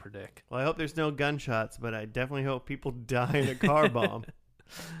enough for a predict. Well, I hope there's no gunshots, but I definitely hope people die in a car bomb.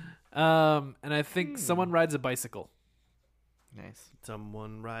 And I think someone rides a bicycle. Nice.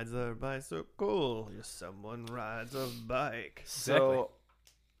 Someone rides a bicycle. Yes, someone rides a bike. So,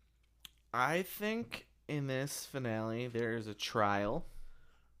 I think in this finale there's a trial,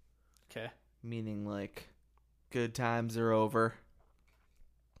 Okay. meaning good times are over.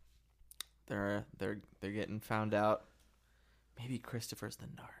 They're getting found out. Maybe Christopher's the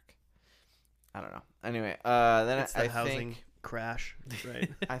narc. I don't know. Anyway, then It's the I housing think crash, right?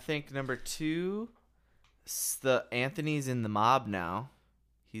 I think number 2, the Anthony's in the mob now.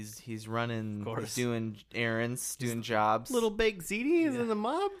 He's running, Of course. he's doing errands, doing jobs. Little Baked Ziti is in the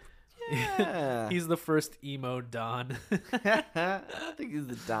mob. Yeah. He's the first emo Don. I don't think he's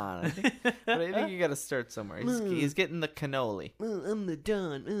the Don. But I think you got to start somewhere. He's getting the cannoli. I'm the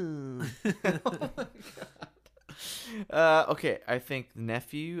Don. Okay, I think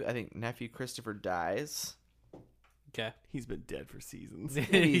nephew Christopher dies. Okay. He's been dead for seasons.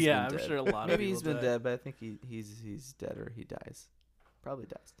 Maybe he's Yeah, been I'm dead. sure a lot of Maybe people he's been die. dead, but I think he's dead or he dies. Probably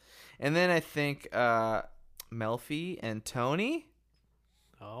dies. And then I think Melfi and Tony.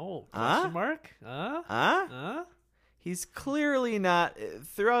 Oh, Huh? question mark? Huh? He's clearly not.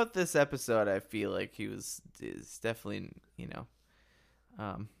 Throughout this episode, I feel like is definitely,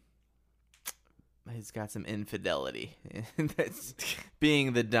 he's got some infidelity. That's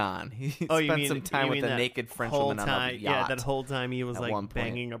being the Don. He Oh, you spent mean- some time you with mean a that naked French whole woman on a time, yacht. yeah, that whole time he was at one point.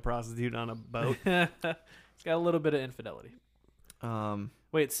 banging a prostitute on a boat. He's got a little bit of infidelity.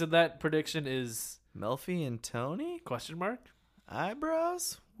 Wait, so that prediction is Melfi and Tony question mark?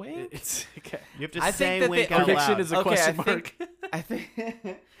 eyebrows wink. It's okay. You have to I say think that wink they- out Prediction loud. is a Okay, question I mark.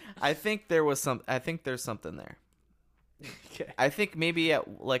 think I think there was some. I think there's something there. Okay. I think maybe at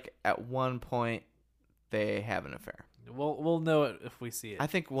one point they have an affair. We'll know it if we see it. I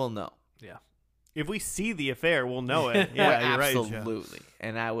think we'll know. Yeah. If we see the affair, we'll know it. Yeah, Well, you're right, Joe. absolutely.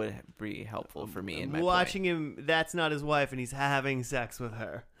 And that would be helpful for me in my Watching play. him, that's not his wife, and he's having sex with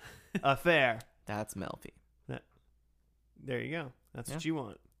her. Affair. That's Melfi. There you go. That's what Yeah. you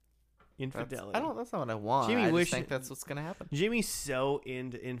want. Infidelity. That's not what I want. Jimmy I just wish- think that's what's gonna happen. Jimmy's so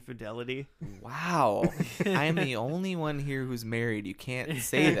into infidelity. Wow, I'm the only one here who's married. You can't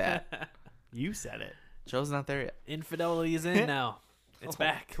say that. You said it. Joe's not there yet. Infidelity is in now. It's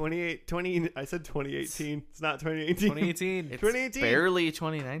back. 20. I said 2018. It's not 2018. 2018. It's 2018. barely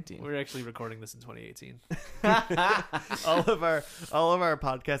 2019. We're actually recording this in 2018. all of our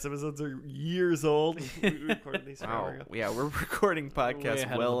podcast episodes are years old. We recorded these Wow. forever ago. Yeah, we're recording Way podcasts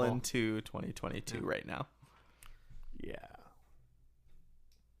ahead of well the ball. into 2022 right now. Yeah.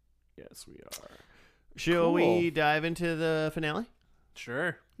 Yes, we are. Shall Cool. we dive into the finale?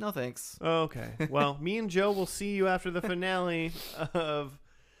 Sure. No thanks. Okay. Well, me and Joe will see you after the finale of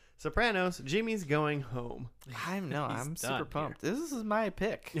Sopranos. Jimmy's going home. I'm super done pumped. This is my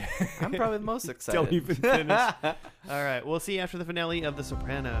pick. I'm probably the most excited. Don't even finish. All right. We'll see you after the finale of The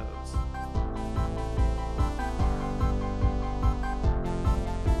Sopranos.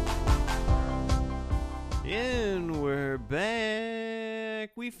 And we're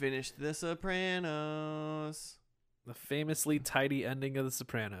back. We finished The Sopranos. The famously tidy ending of The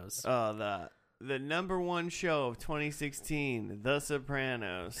Sopranos. Oh, the number one show of 2016, The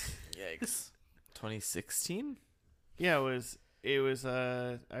Sopranos. Yikes. 2016? Yeah, it was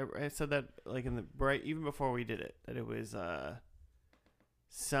I said that like in the right even before we did it that it was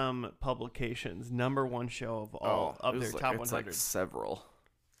some publications number one show of all of their top 100. It's like several.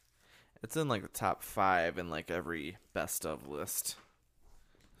 It's in like the top 5 in like every best of list.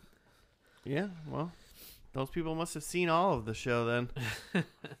 Yeah, well, those people must have seen all of the show then.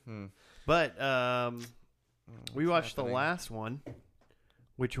 Hmm. But we What's watched happening? the last one,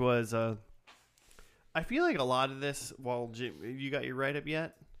 which was I feel like a lot of this. Well, Jim, you got your write up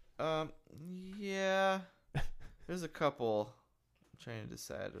yet? Yeah. There's a couple. I'm trying to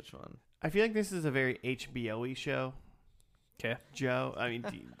decide which one. I feel like this is a very HBO-y show, Okay. Joe. I mean,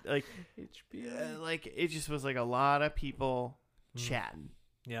 like HBO. like it just was like a lot of people chatting.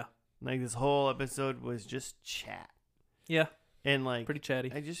 Yeah. Like this whole episode was just chat, Yeah. and like Pretty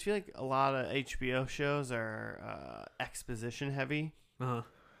chatty. I just feel like a lot of HBO shows are exposition heavy,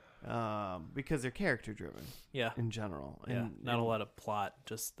 because they're character driven Yeah. in general. Yeah. And, Not a lot of plot.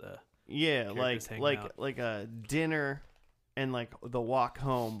 Just Yeah, characters hanging out. like a dinner and like the walk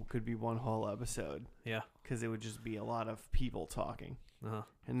home could be one whole episode yeah. because it would just be a lot of people talking,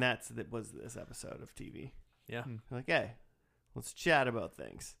 and that was this episode of TV. Yeah. Like, hey, let's chat about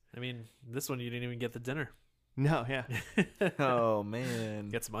things. I mean, this one you didn't even get the dinner. No, yeah. Oh man.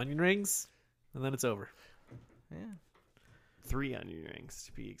 Get some onion rings, and then it's over. Yeah. 3 onion rings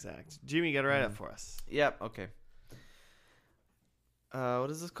to be exact. Jimmy, got to write up for us. Yep. Okay. What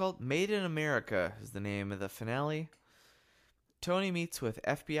is this called? Made in America is the name of the finale. Tony meets with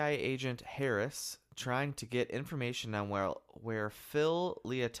FBI agent Harris, trying to get information on where Phil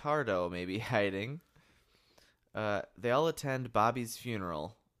Leotardo may be hiding. They all attend Bobby's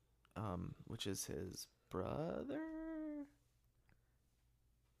funeral, which is his brother.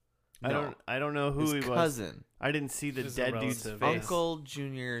 I don't know who his he was. cousin, I didn't see the His a dead dude's face. relative, Uncle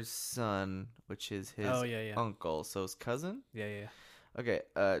Junior's son, which is his Oh, yeah. uncle. So his cousin. Yeah. Okay,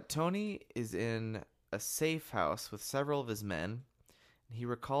 Tony is in a safe house with several of his men. He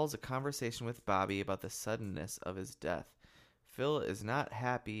recalls a conversation with Bobby about the suddenness of his death. Phil is not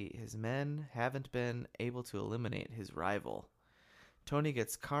happy his men haven't been able to eliminate his rival. Tony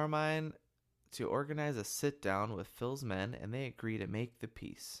gets Carmine to organize a sit-down with Phil's men, and they agree to make the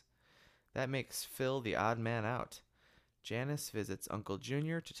peace. That makes Phil the odd man out. Janice visits Uncle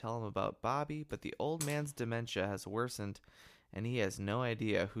Junior to tell him about Bobby, but the old man's dementia has worsened, and he has no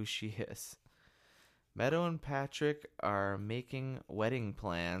idea who she is. Meadow and Patrick are making wedding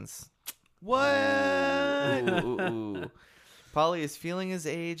plans. What? Ooh. Polly is feeling his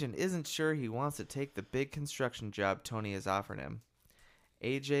age and isn't sure he wants to take the big construction job Tony has offered him.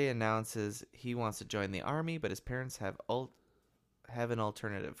 AJ announces he wants to join the army, but his parents have an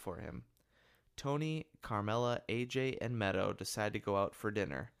alternative for him. Tony, Carmela, AJ, and Meadow decide to go out for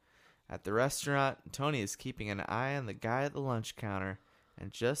dinner. At the restaurant, Tony is keeping an eye on the guy at the lunch counter,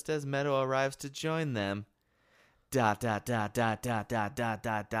 and just as Meadow arrives to join them, ...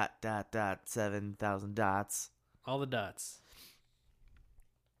 7,000 dots. All the dots.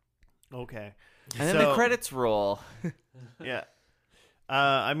 Okay. And then the credits roll. Yeah.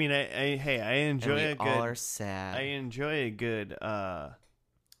 I mean, I enjoy and we a good. all are sad. I enjoy a good.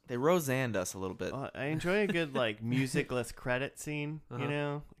 They Roseanne'd us a little bit. I enjoy a good like musicless credit scene, Uh-huh. you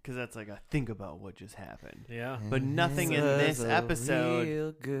know, because that's like a think about what just happened. Yeah. But nothing in This this was a episode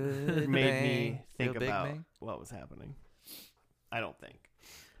real good made me bang. think Real big about bang? what was happening. I don't think.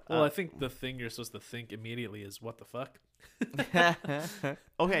 Well, I think the thing you're supposed to think immediately is what the fuck.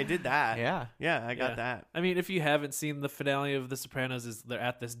 Okay, I did that. Yeah. Yeah, I got Yeah. that. I mean, if you haven't seen the finale of The Sopranos, is they're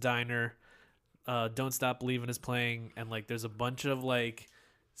at this diner. Don't Stop Believin' is playing, and like there's a bunch of like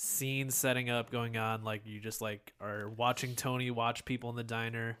scenes setting up going on. Like you just like are watching Tony watch people in the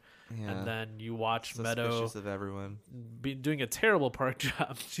diner, and then you watch Meadow Suspicious of everyone. be doing a terrible park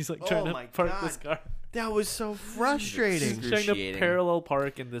job. She's like trying Oh to my park God. this car. That was so frustrating. She's trying to Excruciating. parallel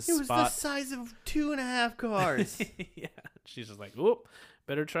park in this It was spot. the size of 2.5 cars. Yeah, she's just like, "Whoop,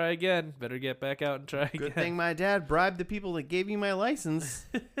 better try again. Better get back out and try again." Good thing my dad bribed the people that gave me my license.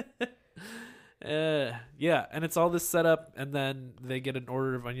 Yeah, and it's all this setup, and then they get an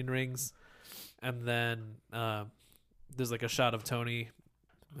order of onion rings, and then there's like a shot of Tony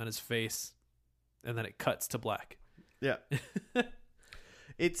on his face, and then it cuts to black. Yeah.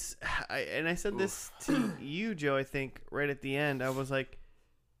 I said this to you, Joe, I think, right at the end. I was like,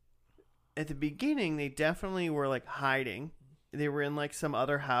 at the beginning, they definitely were like hiding. They were in like some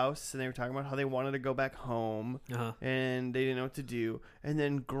other house, and they were talking about how they wanted to go back home, Uh-huh. and they didn't know what to do. And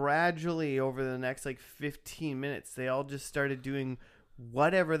then gradually, over the next like 15 minutes, they all just started doing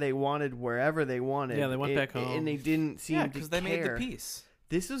whatever they wanted, wherever they wanted. Yeah, they went back home. and they didn't seem Yeah, to because they made the care. peace.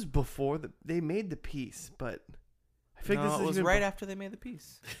 This was before they made the peace, but I feel like No, this it is was even right after they made the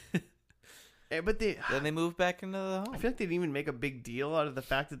peace. But they. Then they moved back into the I home. feel like they didn't even make a big deal out of the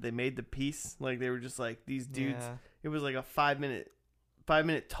fact that they made the peace. Like they were just like these dudes. Yeah. It was like a 5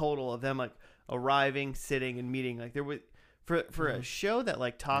 minute total of them like arriving, sitting, and meeting. Like there was for a show that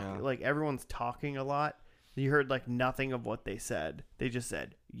like Yeah. like everyone's talking a lot. You heard like nothing of what they said. They just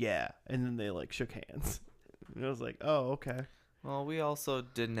said yeah, and then they like shook hands. And I was like, oh okay. Well, we also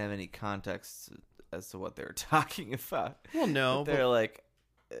didn't have any context as to what they were talking about. Well, no, They're like,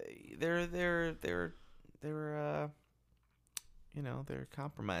 they're they're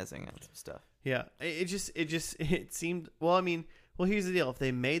compromising on some stuff. yeah. It seemed. Well, I mean, here's the deal. If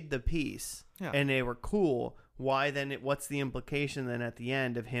they made the peace Yeah. and they were cool, why then? What's the implication then at the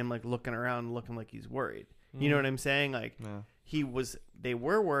end of him like looking around, and looking like he's worried? You know what I'm saying? Like Yeah. they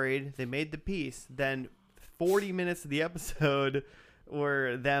were worried. They made the peace. Then 40 minutes of the episode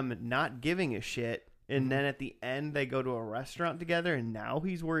were them not giving a shit. And then at the end, they go to a restaurant together, and now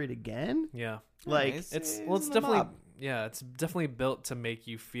he's worried again. Yeah, Like, Nice. it's He's well, it's in the definitely mob. it's definitely built to make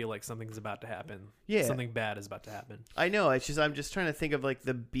you feel like something's about to happen. Yeah. Something bad is about to happen. I know. It's just I'm just trying to think of like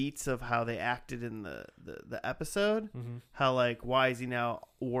the beats of how they acted in the episode. Mm-hmm. How like why is he now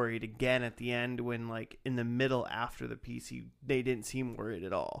worried again at the end when like in the middle after the piece they didn't seem worried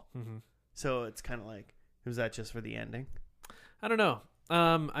at all. Mm-hmm. So it's kind of like was that just for the ending? I don't know.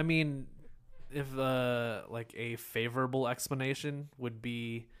 I mean, if like a favorable explanation would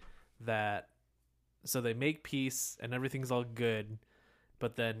be that so they make peace and everything's all good,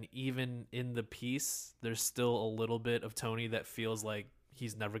 but then even in the peace, there's still a little bit of Tony that feels like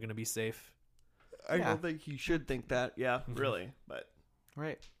he's never going to be safe. I Yeah. don't think he should think that. Yeah, really.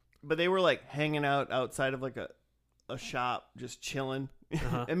 Right. But they were like hanging out outside of like a shop, just chilling.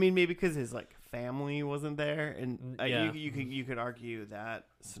 Uh-huh. I mean, maybe because his like family wasn't there, and Yeah. you could argue that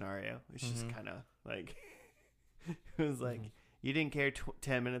scenario. It's just kind of like it was like you didn't care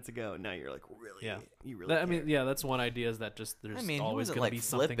 10 minutes ago. Now you're like really, Yeah. you really. I mean, care. yeah, that's one idea is that just there's I mean, he always wasn't going like to be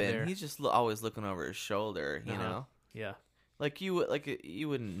something flipping. there. He's just always looking over his shoulder. You Uh-huh. know, Yeah. like you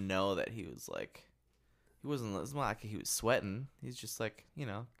wouldn't know that he was like. He wasn't. It's not like he was sweating. He's just like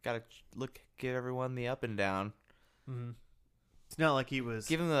gotta give everyone the up and down. Mm-hmm. It's not like he was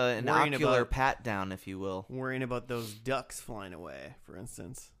Give him an Worrying ocular about- pat down, if you will. worrying about those ducks flying away, for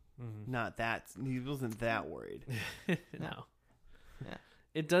instance. Mm-hmm. Not that he wasn't that worried. No. Yeah.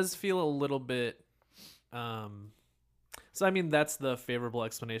 It does feel a little bit so I mean that's the favorable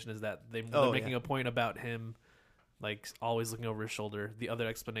explanation is that they're Oh, making yeah. a point about him like always looking over his shoulder. The other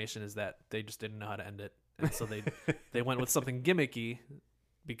explanation is that they just didn't know how to end it. And so they went with something gimmicky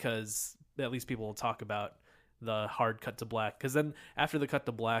because at least people will talk about the hard cut to black, cuz then after the cut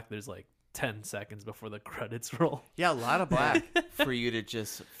to black there's like 10 seconds before the credits roll. Yeah, a lot of black. For you to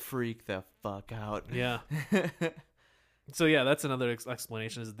just freak the fuck out. Yeah. So yeah, that's another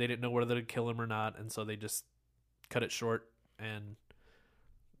explanation is that they didn't know whether to kill him or not, and so they just cut it short and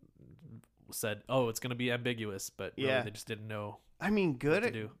said, "Oh, it's going to be ambiguous," but really Yeah. they just didn't know I mean, what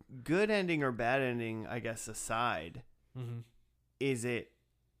to do. good ending or bad ending, I guess aside. Mm-hmm. Is it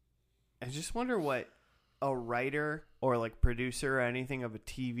I just wonder what a writer or like producer or anything of a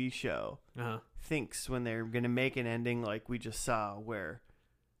TV show Uh-huh. thinks when they're going to make an ending like we just saw where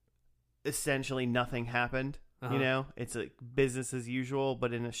essentially nothing happened. Uh-huh. You know, it's like business as usual,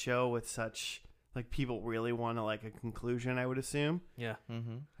 but in a show with such like people really want to like a conclusion, I would assume. Yeah.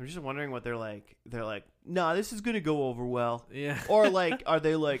 Mm-hmm. I'm just wondering what they're like, nah, this is gonna go over well. Yeah. Or like, are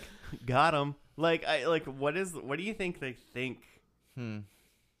they like, got him? Like, what do you think they think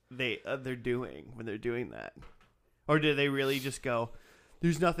they're doing when they're doing that? Or do they really just go,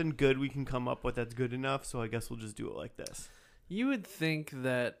 there's nothing good we can come up with that's good enough, so I guess we'll just do it like this? You would think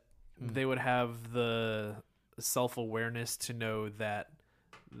that they would have the self-awareness to know that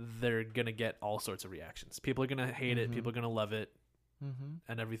they're going to get all sorts of reactions. People are going to hate it. People are going to love it.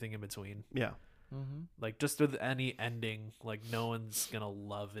 And everything in between. Yeah. Like, just with any ending, like, no one's going to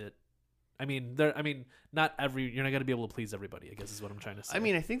love it. I mean, not you're not going to be able to please everybody, I guess is what I'm trying to say. I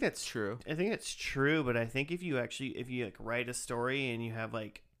mean, I think that's True. I think that's true, but I think if you like write a story and you have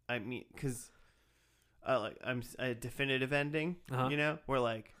like, I mean, because like I'm a definitive ending, you know, where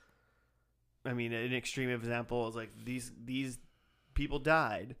like, I mean, an extreme example is like these people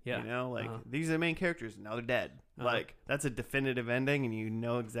died, you know, like these are the main characters, now they're dead. Like that's a definitive ending, and you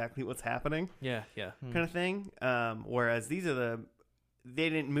know exactly what's happening. Yeah. Kind of thing. Whereas these are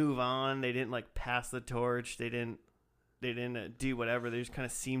they didn't move on, they didn't like pass the torch, they didn't do whatever. They just kind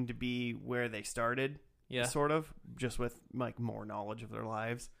of seemed to be where they started. Yeah. Sort of, just with like more knowledge of their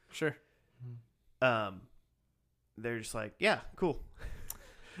lives. Sure. They're just like, yeah, cool.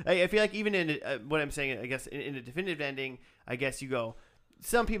 I feel like even in what I'm saying, I guess in a definitive ending, I guess you go,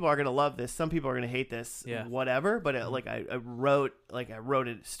 some people are gonna love this, some people are gonna hate this, whatever. But like I wrote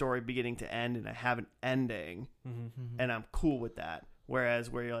a story beginning to end, and I have an ending, and I'm cool with that. Whereas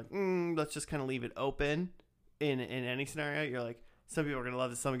where you're like, let's just kind of leave it open in any scenario, you're like, some people are gonna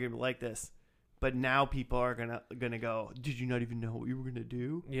love this, some are gonna like this. But now people are gonna go, did you not even know what you were gonna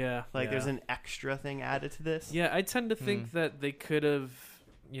do? Yeah. Like there's an extra thing added to this. Yeah, I tend to think that they could have,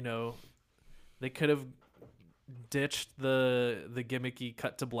 ditched the gimmicky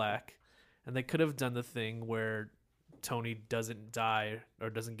cut to black, and they could have done the thing where Tony doesn't die or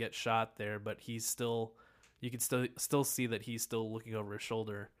doesn't get shot there, but he's still, you could still see that he's still looking over his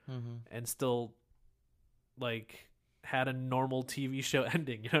shoulder, and still like had a normal TV show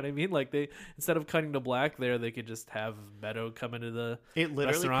ending. You know what I mean? Like they, instead of cutting to black there, they could just have Meadow come into the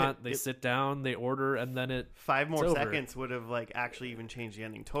restaurant. They sit down, they order, and then 5 more seconds would have like actually even changed the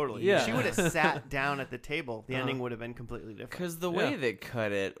ending totally. Yeah. She would have sat down at the table. The ending would have been completely different. Because the way they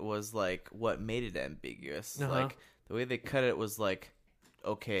cut it was like what made it ambiguous. Like the way they cut it was like,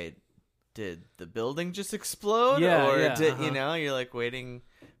 okay, did the building just explode? Did you know, you're like waiting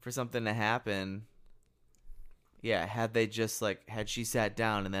for something to happen. Yeah, had she sat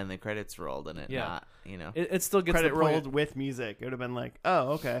down and then the credits rolled and not, you know. It still gets credit the point, rolled with music. It would have been like, oh,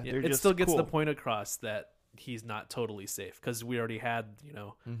 okay. Yeah, it still gets the point across that he's not totally safe, because we already had,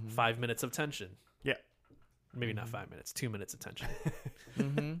 5 minutes of tension. Yeah. Maybe not 5 minutes, 2 minutes of tension.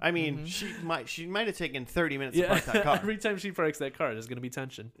 I mean, she might have taken 30 minutes to park that car. Every time she parks that car, there's going to be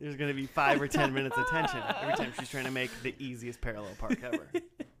tension. There's going to be 5 or 10 minutes of tension every time she's trying to make the easiest parallel park ever.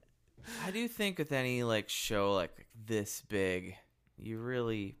 I do think with any like show like this big,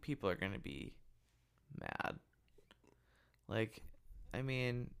 people are gonna be mad. Like, I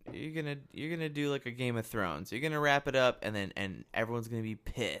mean, you're gonna do like a Game of Thrones. You're gonna wrap it up, and everyone's gonna be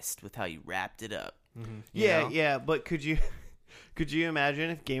pissed with how you wrapped it up. Yeah. But could you imagine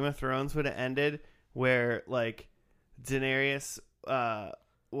if Game of Thrones would have ended where like Daenerys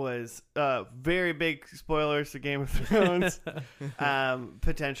was very big spoilers to Game of Thrones,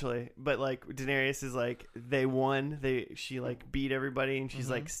 potentially, but like Daenerys is like, they won, she like beat everybody, and she's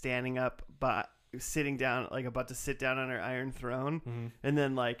like standing up but sitting down, like about to sit down on her iron throne, and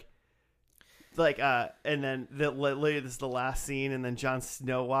then and then later this is the last scene, and then Jon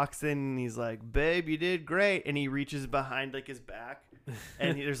Snow walks in and he's like, babe, you did great, and he reaches behind like his back,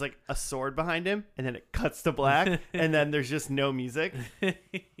 and there's like a sword behind him, and then it cuts to black, and then there's just no music.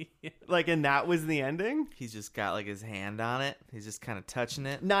 Like, and that was the ending. He's just got like his hand on it. He's just kind of touching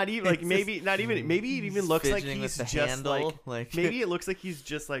it. Not even like maybe it even looks like he's just handle, like maybe it looks like he's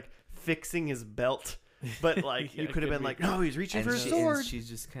just like fixing his belt. But like you could have been like, no, he's reaching for his sword. And she's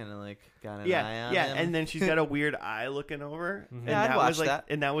just kind of like got an eye on him. And then she's got a weird eye looking over. And I'd watch that.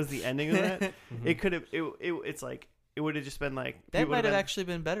 And that was the ending of that. It could have. It's like it would have just been like that might have actually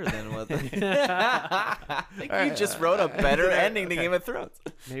been better than what. I think you just wrote a better ending to Game of Thrones.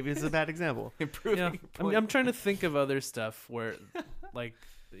 Maybe it's a bad example. Improving. I'm trying to think of other stuff where, like,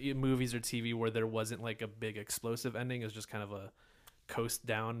 movies or TV where there wasn't like a big explosive ending. It was just kind of a coast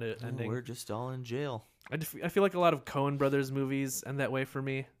down ending. We're just all in jail. I feel like a lot of Coen Brothers movies end that way for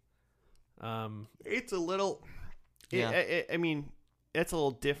me. It's a little. Yeah. I mean, it's a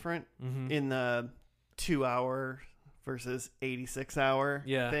little different in the 2 hour versus 86-hour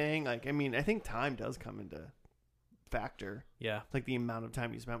Yeah. thing. Like, I mean, I think time does come into factor, Yeah. like the amount of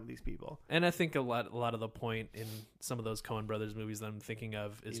time you spent with these people. And I think a lot of the point in some of those Coen Brothers movies that I'm thinking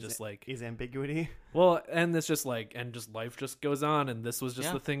of is just like, is ambiguity. well, and it's just like, and just life just goes on, and this was just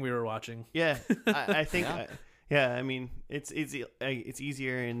Yeah. the thing we were watching. Yeah, I think. Yeah. Yeah, I mean, it's easier,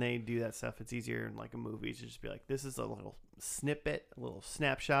 and they do that stuff. It's easier in like a movie to just be like, this is a little snippet, a little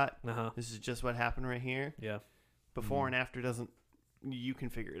snapshot. Uh-huh. This is just what happened right here. Yeah. Before and after doesn't. You can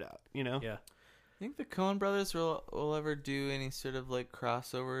figure it out. You know. Yeah. Think the Coen Brothers will ever do any sort of like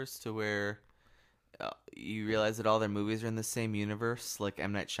crossovers to where you realize that all their movies are in the same universe, like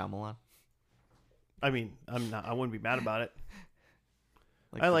M. Night Shyamalan? I mean, I wouldn't be mad about it.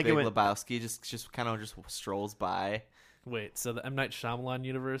 Like I the like it Big when- Lebowski just kind of just strolls by. Wait, so the M. Night Shyamalan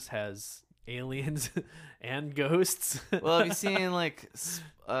universe has aliens and ghosts? Well, have you seen like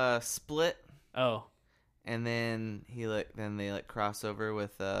Split? Oh. And then they cross over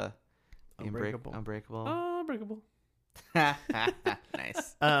with Unbreakable. Unbreakable. Oh, Unbreakable.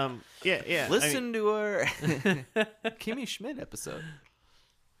 Nice. Yeah. Listen to our Kimmy Schmidt episode.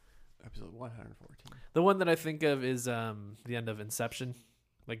 Episode 114. The one that I think of is the end of Inception.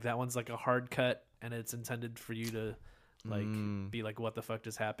 Like that one's like a hard cut, and it's intended for you to like be like, what the fuck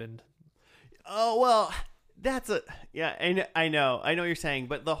just happened? Oh well, that's I know what you're saying,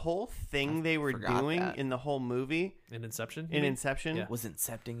 but the whole thing they were forgot doing that. in the whole movie In Inception? you in mean? Inception, Yeah. Was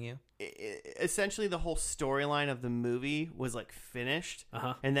incepting you? essentially the whole storyline of the movie was like finished,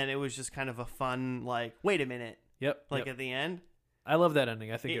 Uh-huh. and then it was just kind of a fun like, wait a minute, Yep. like yep. at the end. I love that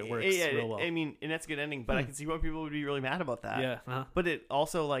ending. I think it works real well. I mean, and that's a good ending, but I can see why people would be really mad about that. Yeah. Uh-huh. But it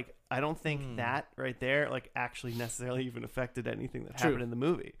also like I don't think that right there like actually necessarily even affected anything that True. happened in the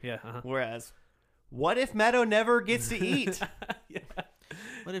movie. Yeah. Uh-huh. Whereas, what if Meadow never gets to eat?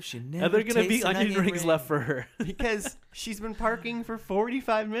 What if she never? Are there gonna be tastes an onion rings ring? left for her? Because she's been parking for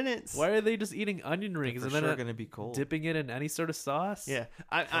 45 minutes. Why are they just eating onion They're rings for and then sure gonna be cold. dipping it in any sort of sauce? Yeah,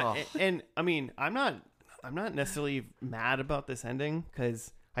 Oh. and I mean, I'm not necessarily mad about this ending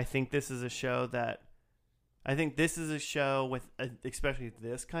because I think this is a show with especially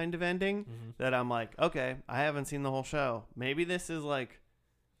this kind of ending that I'm like, okay, I haven't seen the whole show. Maybe this is like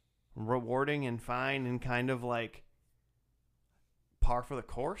rewarding and fine and kind of like par for the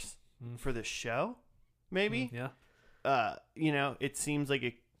course for this show. Maybe, Yeah. it seems like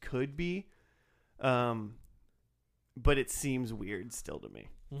it could be, but it seems weird still to me.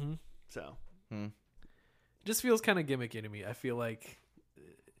 Mm-hmm. So. Just feels kind of gimmicky to me. I feel like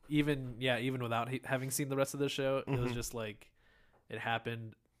even without having seen the rest of the show, it was just like it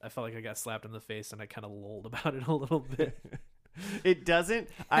happened. I felt like I got slapped in the face and I kind of lolled about it a little bit. It doesn't.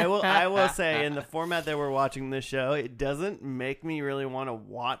 I will say in the format that we're watching this show, it doesn't make me really want to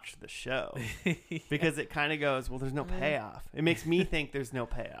watch the show because it kind of goes, well, there's no payoff. It makes me think there's no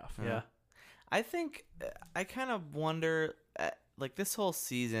payoff. Yeah. I think I kind of wonder, like this whole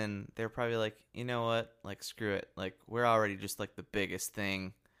season, they're probably like, you know what, like screw it, like we're already just like the biggest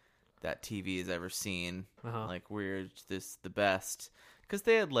thing that TV has ever seen. Uh-huh. Like we're the best, because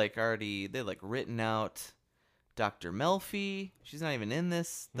they had like written out Dr. Melfi. She's not even in the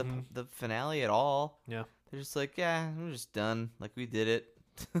finale at all. Yeah. They're just like, yeah, we're just done. Like we did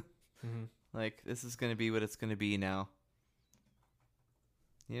it. Like this is gonna be what it's gonna be now.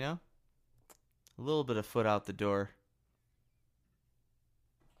 You know, a little bit of foot out the door.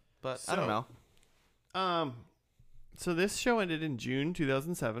 But I don't know. So this show ended in June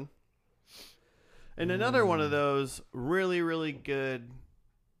 2007. And another one of those really, really good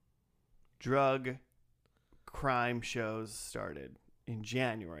drug crime shows started in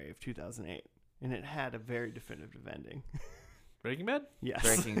January of 2008. And it had a very definitive ending. Breaking Bad? Yes.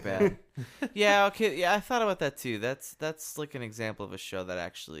 Breaking Bad. Yeah, okay. Yeah, I thought about that too. That's like an example of a show that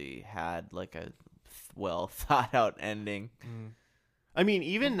actually had like a well thought out ending. I mean,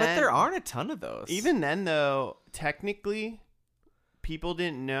 even But then, there aren't a ton of those. even then, though, technically, people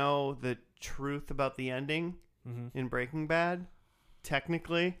didn't know the truth about the ending in Breaking Bad.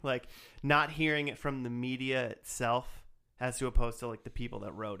 Technically, like not hearing it from the media itself, as to opposed to like the people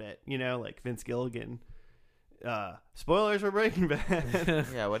that wrote it. You know, like Vince Gilligan. Spoilers for Breaking Bad.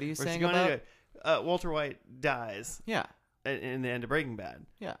 Yeah, what are you We're saying going about? into it. Walter White dies Yeah, in the end of Breaking Bad,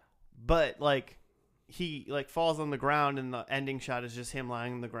 yeah. but like he like falls on the ground, and the ending shot is just him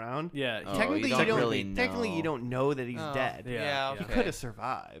lying on the ground. Yeah. Oh, Technically, you don't really technically know. you don't know that he's Oh, dead. Yeah, Yeah, yeah. He could have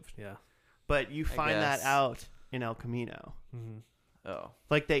survived, Yeah. but you find that guess. out in El Camino. Oh,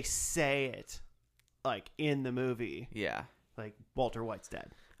 Like they say it, like in the movie, yeah. like Walter White's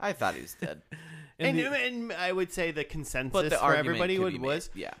dead. I thought he was dead. And I would say the consensus But the for argument everybody could be was,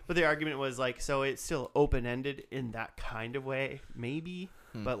 made, yeah. But the argument was like, so it's still open ended in that kind of way, maybe.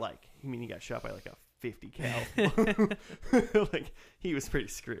 But like, I mean, he got shot by like a 50 cal. Like he was pretty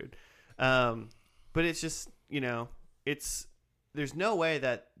screwed. But it's just, there's no way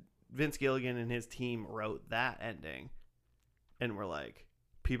that Vince Gilligan and his team wrote that ending, and we're like,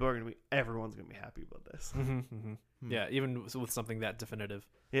 everyone's gonna be happy about this. Yeah, even with something that definitive.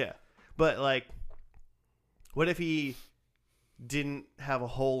 Yeah, but like, what if he didn't have a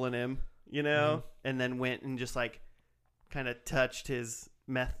hole in him, and then went and just like kind of touched his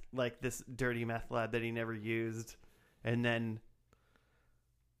meth, like this dirty meth lab that he never used, and then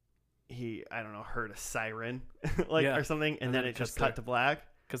he, I don't know, heard a siren or something, and then it just cut to black.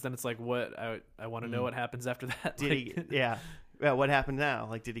 Because then it's like, what? I want to know what happens after that. Did he? Yeah. Yeah. What happened now?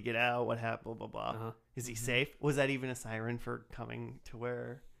 Like, did he get out? What happened? Blah blah blah. Is he safe? Was that even a siren for coming to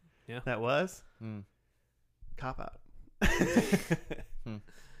where? Yeah. That was. Cop out.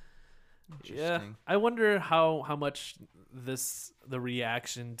 Yeah. I wonder how much the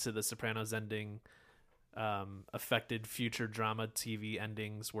reaction to the Sopranos ending affected future drama TV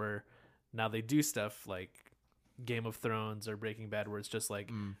endings, where now they do stuff like Game of Thrones or Breaking Bad, where it's just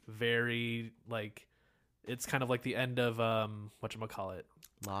like very like, it's kind of like the end of whatchamacallit,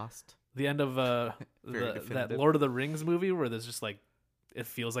 Lost, the end of that Lord of the Rings movie, where there's just like, it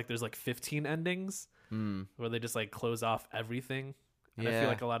feels like there's like 15 endings where they just like close off everything. And I feel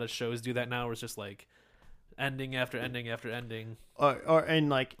like a lot of shows do that now, where it's just like ending after ending after ending, and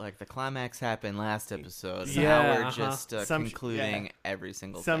like the climax happened last episode. Yeah, now we're just Some concluding every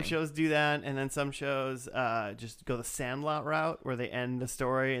single some thing. shows do that, and then some shows just go the Sandlot route, where they end the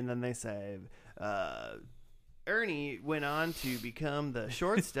story and then they say Ernie went on to become the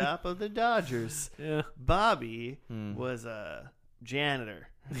shortstop of the Dodgers. Yeah. Bobby was a janitor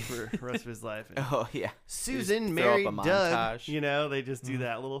for the rest of his life. And Oh yeah, Susan throw up a married montage. Doug. They just do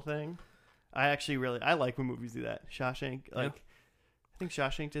that little thing. I like when movies do that. Shawshank, I think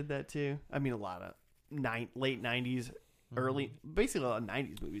Shawshank did that too. I mean, a lot of late 90s, basically a lot of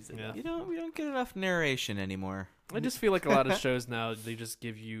 90s movies did that. we don't get enough narration anymore. I just feel like a lot of shows now, they just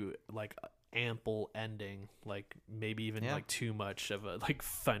give you like ample ending, like maybe even like too much of a like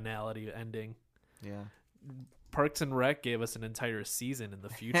finality ending. Yeah. Parks and Rec gave us an entire season in the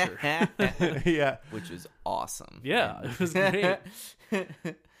future. Yeah, Which is awesome. Yeah, it was great.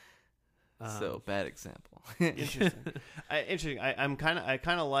 So bad example. Interesting. Interesting. I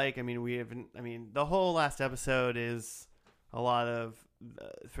kind of like. I mean, we haven't. I mean, the whole last episode is a lot of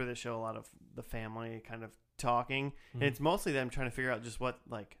for this show. A lot of the family kind of talking, and it's mostly them trying to figure out just what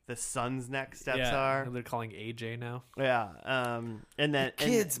like the son's next steps are. They're calling AJ now. Yeah. And then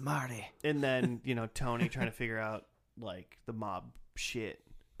Kids, Marty. and then Tony trying to figure out like the mob shit,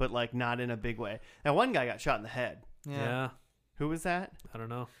 but like not in a big way. Now one guy got shot in the head. Yeah. Who was that? I don't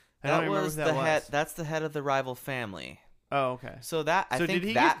know. I don't That remember was who the that head. was. That's the head of the rival family. Oh, okay. So I So think did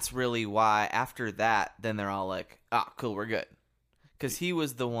he that's really why. After that, then they're all like, "Ah, cool, we're good," because he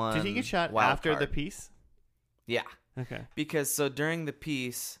was the one. Did he get shot wild after the card. piece? Yeah, Okay. because so during the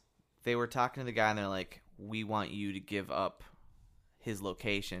piece, they were talking to the guy, and they're like, "We want you to give up his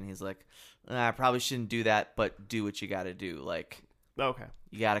location." He's like, "I probably shouldn't do that, but do what you got to do. Like, Okay.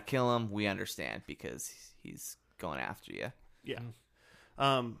 you got to kill him. We understand because he's going after you." Yeah.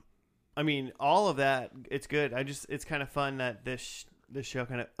 I mean, all of that, it's good. It's kind of fun that this show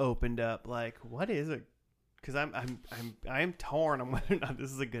kind of opened up. Like, what is it? Because I'm torn on whether or not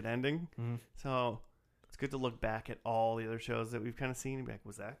this is a good ending. So it's good to look back at all the other shows that we've kind of seen and be like,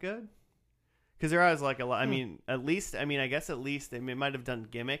 was that good? Because there was like a lot. I guess at least they might have done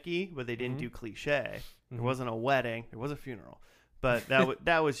gimmicky, but they didn't do cliche. There wasn't a wedding. There was a funeral, but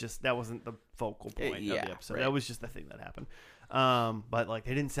that wasn't the focal point of the episode. Right. That was just the thing that happened. But like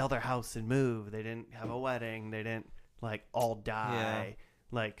they didn't sell their house and move. They didn't have a wedding. They didn't like all die.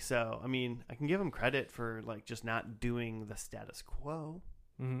 Like, so, I mean, I can give them credit for like just not doing the status quo.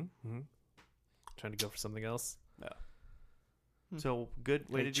 Trying to go for something else. So good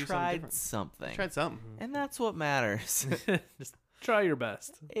way They to do tried something different. something. Tried something. And that's what matters. Just try your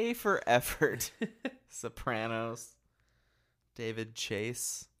best. A for effort. Sopranos. David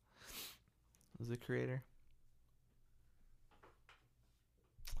Chase was the creator.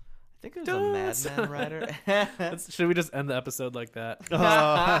 I think it was a Mad Men writer. Should we just end the episode like that? Oh.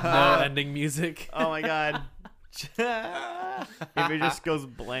 No ending music. Oh my god. If it just goes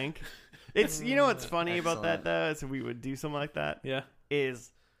blank. It's what's funny about that Excellent. though is if we would do something like that Yeah.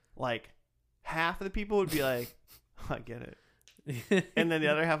 is like half of the people would be like, oh, I get it. And then the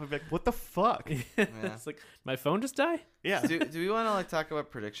other half would be like, what the fuck? It's like, my phone just died? Yeah. do we want to like talk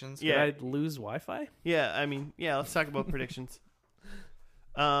about predictions? Yeah. Did I lose Wi-Fi? Yeah, I mean, yeah, let's talk about predictions.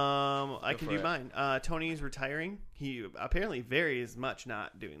 I can for do it. mine. Tony's retiring. He apparently very is much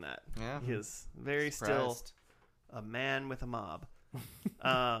not doing that. Yeah. He is very still Surprised. a man with a mob.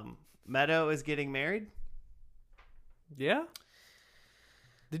 Meadow is getting married. Yeah.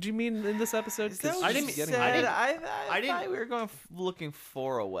 Did you mean in this episode? Is that 'Cause what I you didn't- she's said? getting married. I didn't- thought we were going looking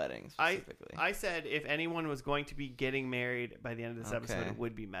for a wedding specifically. I said if anyone was going to be getting married by the end of this episode, Okay. it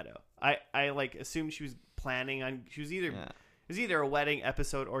would be Meadow. I like assumed she was planning on. She was either Yeah. it was either a wedding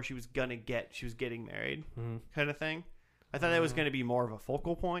episode or she was getting married Mhm. kind of thing. I thought that was going to be more of a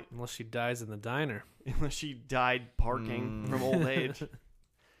focal point Unless she dies in the diner. unless she died parking from old age.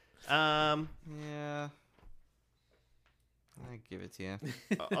 Yeah. I give it to you.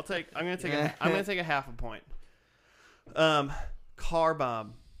 I'm gonna take a half a point. Car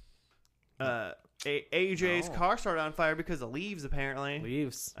bomb. AJ's No. car started on fire because of leaves. Apparently,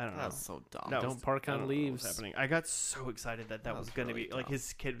 Leaves. I don't know. That's so dumb. No, Don't park I on don't know what was leaves. happening. I got so excited that That was was going to really be like dumb.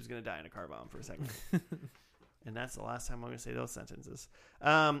 his kid was going to die in a car bomb for a second. And that's the last time I'm going to say those sentences.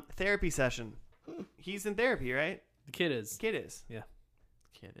 Therapy session. He's in therapy, right? The kid is. Kid is.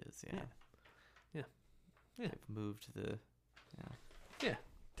 Kid is, Yeah. Yeah. They've moved the.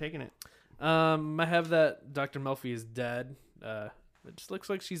 Taking it. I have that Dr. Melfi is dead. It just looks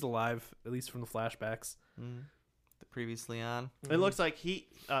like she's alive, at least from the flashbacks. The previously on. It looks like he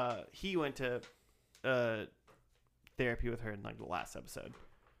went to therapy with her in like the last episode,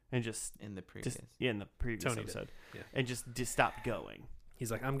 and just In the previous. in the previous Tony did, episode, yeah. and just stopped going. He's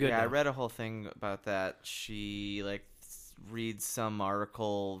like, I'm good. Yeah, I now. read a whole thing about that. She like reads some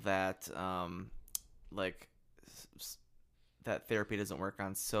article that like that therapy doesn't work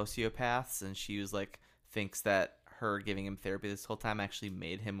on sociopaths, and she was like thinks that her giving him therapy this whole time actually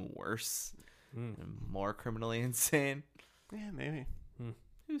made him worse and more criminally insane. Yeah, maybe.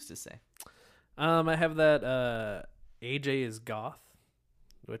 Who's to say? I have that AJ is goth,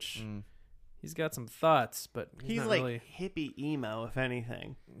 which Mm. he's got some thoughts, but He's not like really. hippie emo, if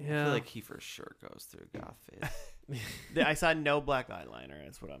anything. I Yeah. feel like he for sure goes through a goth phase. I saw no black eyeliner.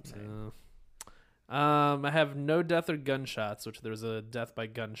 That's what I'm saying. I have no death or gunshots, which there's a death by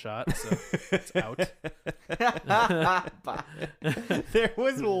gunshot, so it's out. There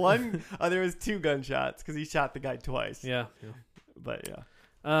was one. There was 2 gunshots because he shot the guy twice. Yeah. But yeah,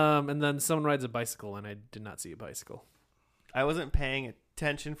 And then someone rides a bicycle, and I did not see a bicycle. I wasn't paying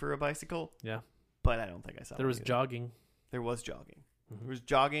attention for a bicycle. Yeah. But I don't think I saw. There one was either. jogging. There was jogging. There was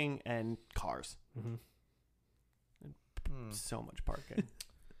jogging and cars. So much parking.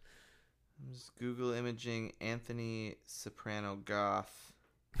 I'm just Google imaging Anthony Soprano goth,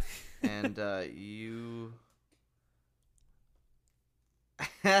 and you.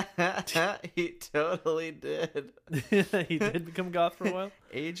 He totally did. He did become goth for a while.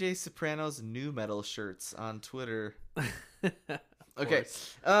 AJ Soprano's new metal shirts on Twitter. Of Okay.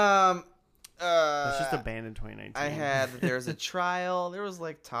 course. It's just a band in 2019. I had there's a trial. There was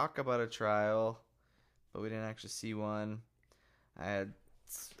like talk about a trial, but we didn't actually see one. I had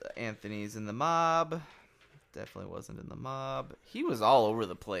Anthony's in the mob. Definitely wasn't in the mob. He was all over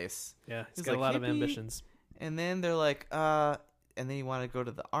the place. Yeah, he's He's got a like lot of hippie. ambitions. And then they're like, and then he wanted to go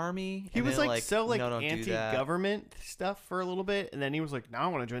to the army. He and was they're like so like no, don't do that. anti-government stuff for a little bit, and then he was like, "Now I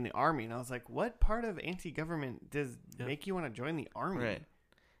want to join the army." And I was like, "What part of anti-government does make you want to join the army?" Right.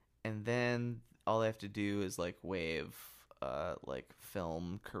 And then all they have to do is like wave like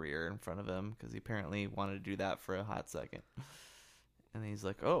film career in front of him because he apparently wanted to do that for a hot second. And he's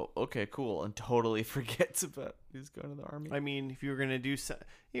like, "Oh, okay, cool," and totally forgets about he's going to the army. I mean, if you were gonna do,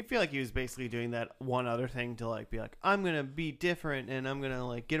 you feel like he was basically doing that one other thing to like be like, "I'm gonna be different and I'm gonna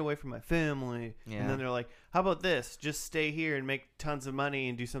like get away from my family." Yeah. And then they're like, "How about this? Just stay here and make tons of money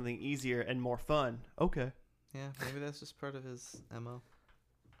and do something easier and more fun." Okay. Yeah, maybe that's just part of his MO.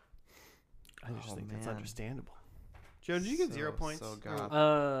 I just Oh, think that's man. understandable. Joe, did you get 0 points? So goth.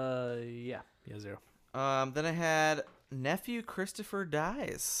 Yeah, 0. Then I had nephew Christopher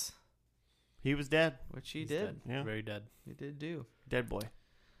dies, He was dead. which he He's did. dead. Yeah. Very dead. He did do. Dead boy.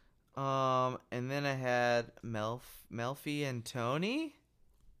 And then I had Melfi and Tony.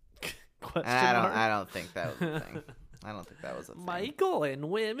 Question I mark? don't think that was a thing. I don't think that was a thing. Michael and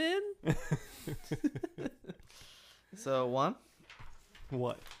women. So one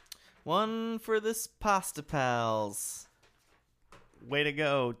What? for this pasta pals. Way to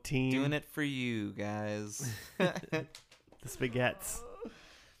go, team. Doing it for you guys. The spaghettis.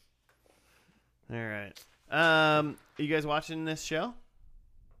 All right. You guys watching this show?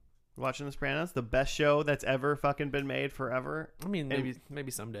 watching The Sopranos, the best show that's ever fucking been made forever. I mean, And-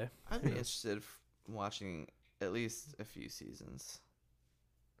 maybe someday. I'd be interested in watching at least a few seasons.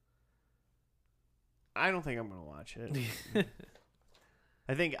 I don't think I'm gonna watch it.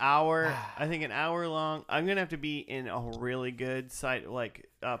 I think an hour long. I'm gonna have to be in a really good site, like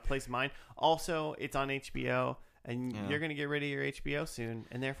place of mind. Also, it's on HBO, and Yeah. you're gonna get rid of your HBO soon,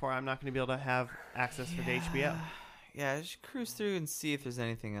 and therefore I'm not gonna be able to have access for the HBO. Yeah, just cruise through and see if there's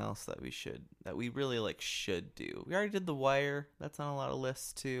anything else that we really like should do. We already did The Wire. That's on a lot of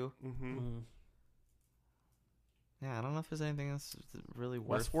lists too. Mm-hmm. Mm. Yeah, I don't know if there's anything else really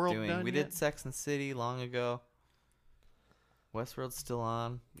worth Westworld doing. done We yet? did Sex and the City long ago. Westworld's still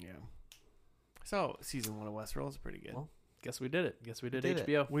on. Yeah. So season 1 of Westworld is pretty good. Well, Guess we did it. Guess we did Did it.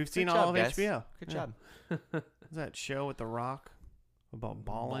 HBO. We've seen Good all job, of guys. HBO. Good Yeah. job. Is that show with The Rock about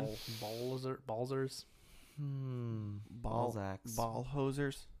balling? Ballsers. Balzacs. Ball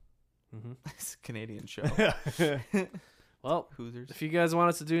hosers. Mm-hmm. It's a Canadian show. Well, Hoosers. if you guys want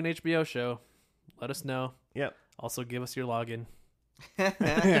us to do an HBO show, let us know. Yep. Also, give us your login.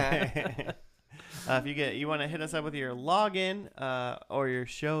 If you want to hit us up with your login or your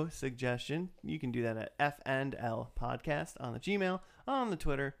show suggestion, you can do that at F&L Podcast on the Gmail, on the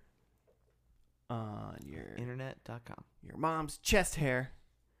Twitter, on your Internet.com. mom's chest hair.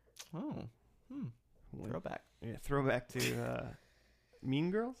 Oh. Throwback. Yeah, throwback to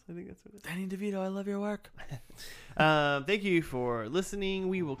Mean Girls. I think that's what it is. Danny DeVito, I love your work. Thank you for listening.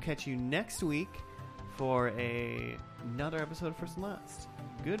 We will catch you next week for another episode of First and Last.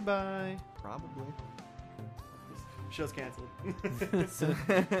 Goodbye. Probably. Show's canceled.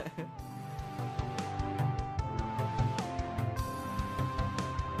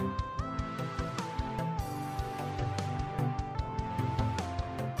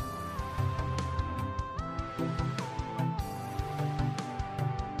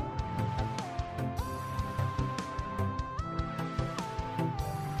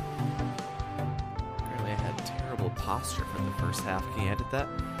 Apparently I had terrible posture for the first half. Can you edit that?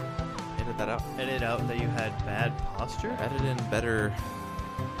 Edit that out? Edit out that you had bad posture. Edit in better.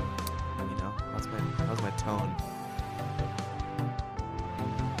 How's my tone?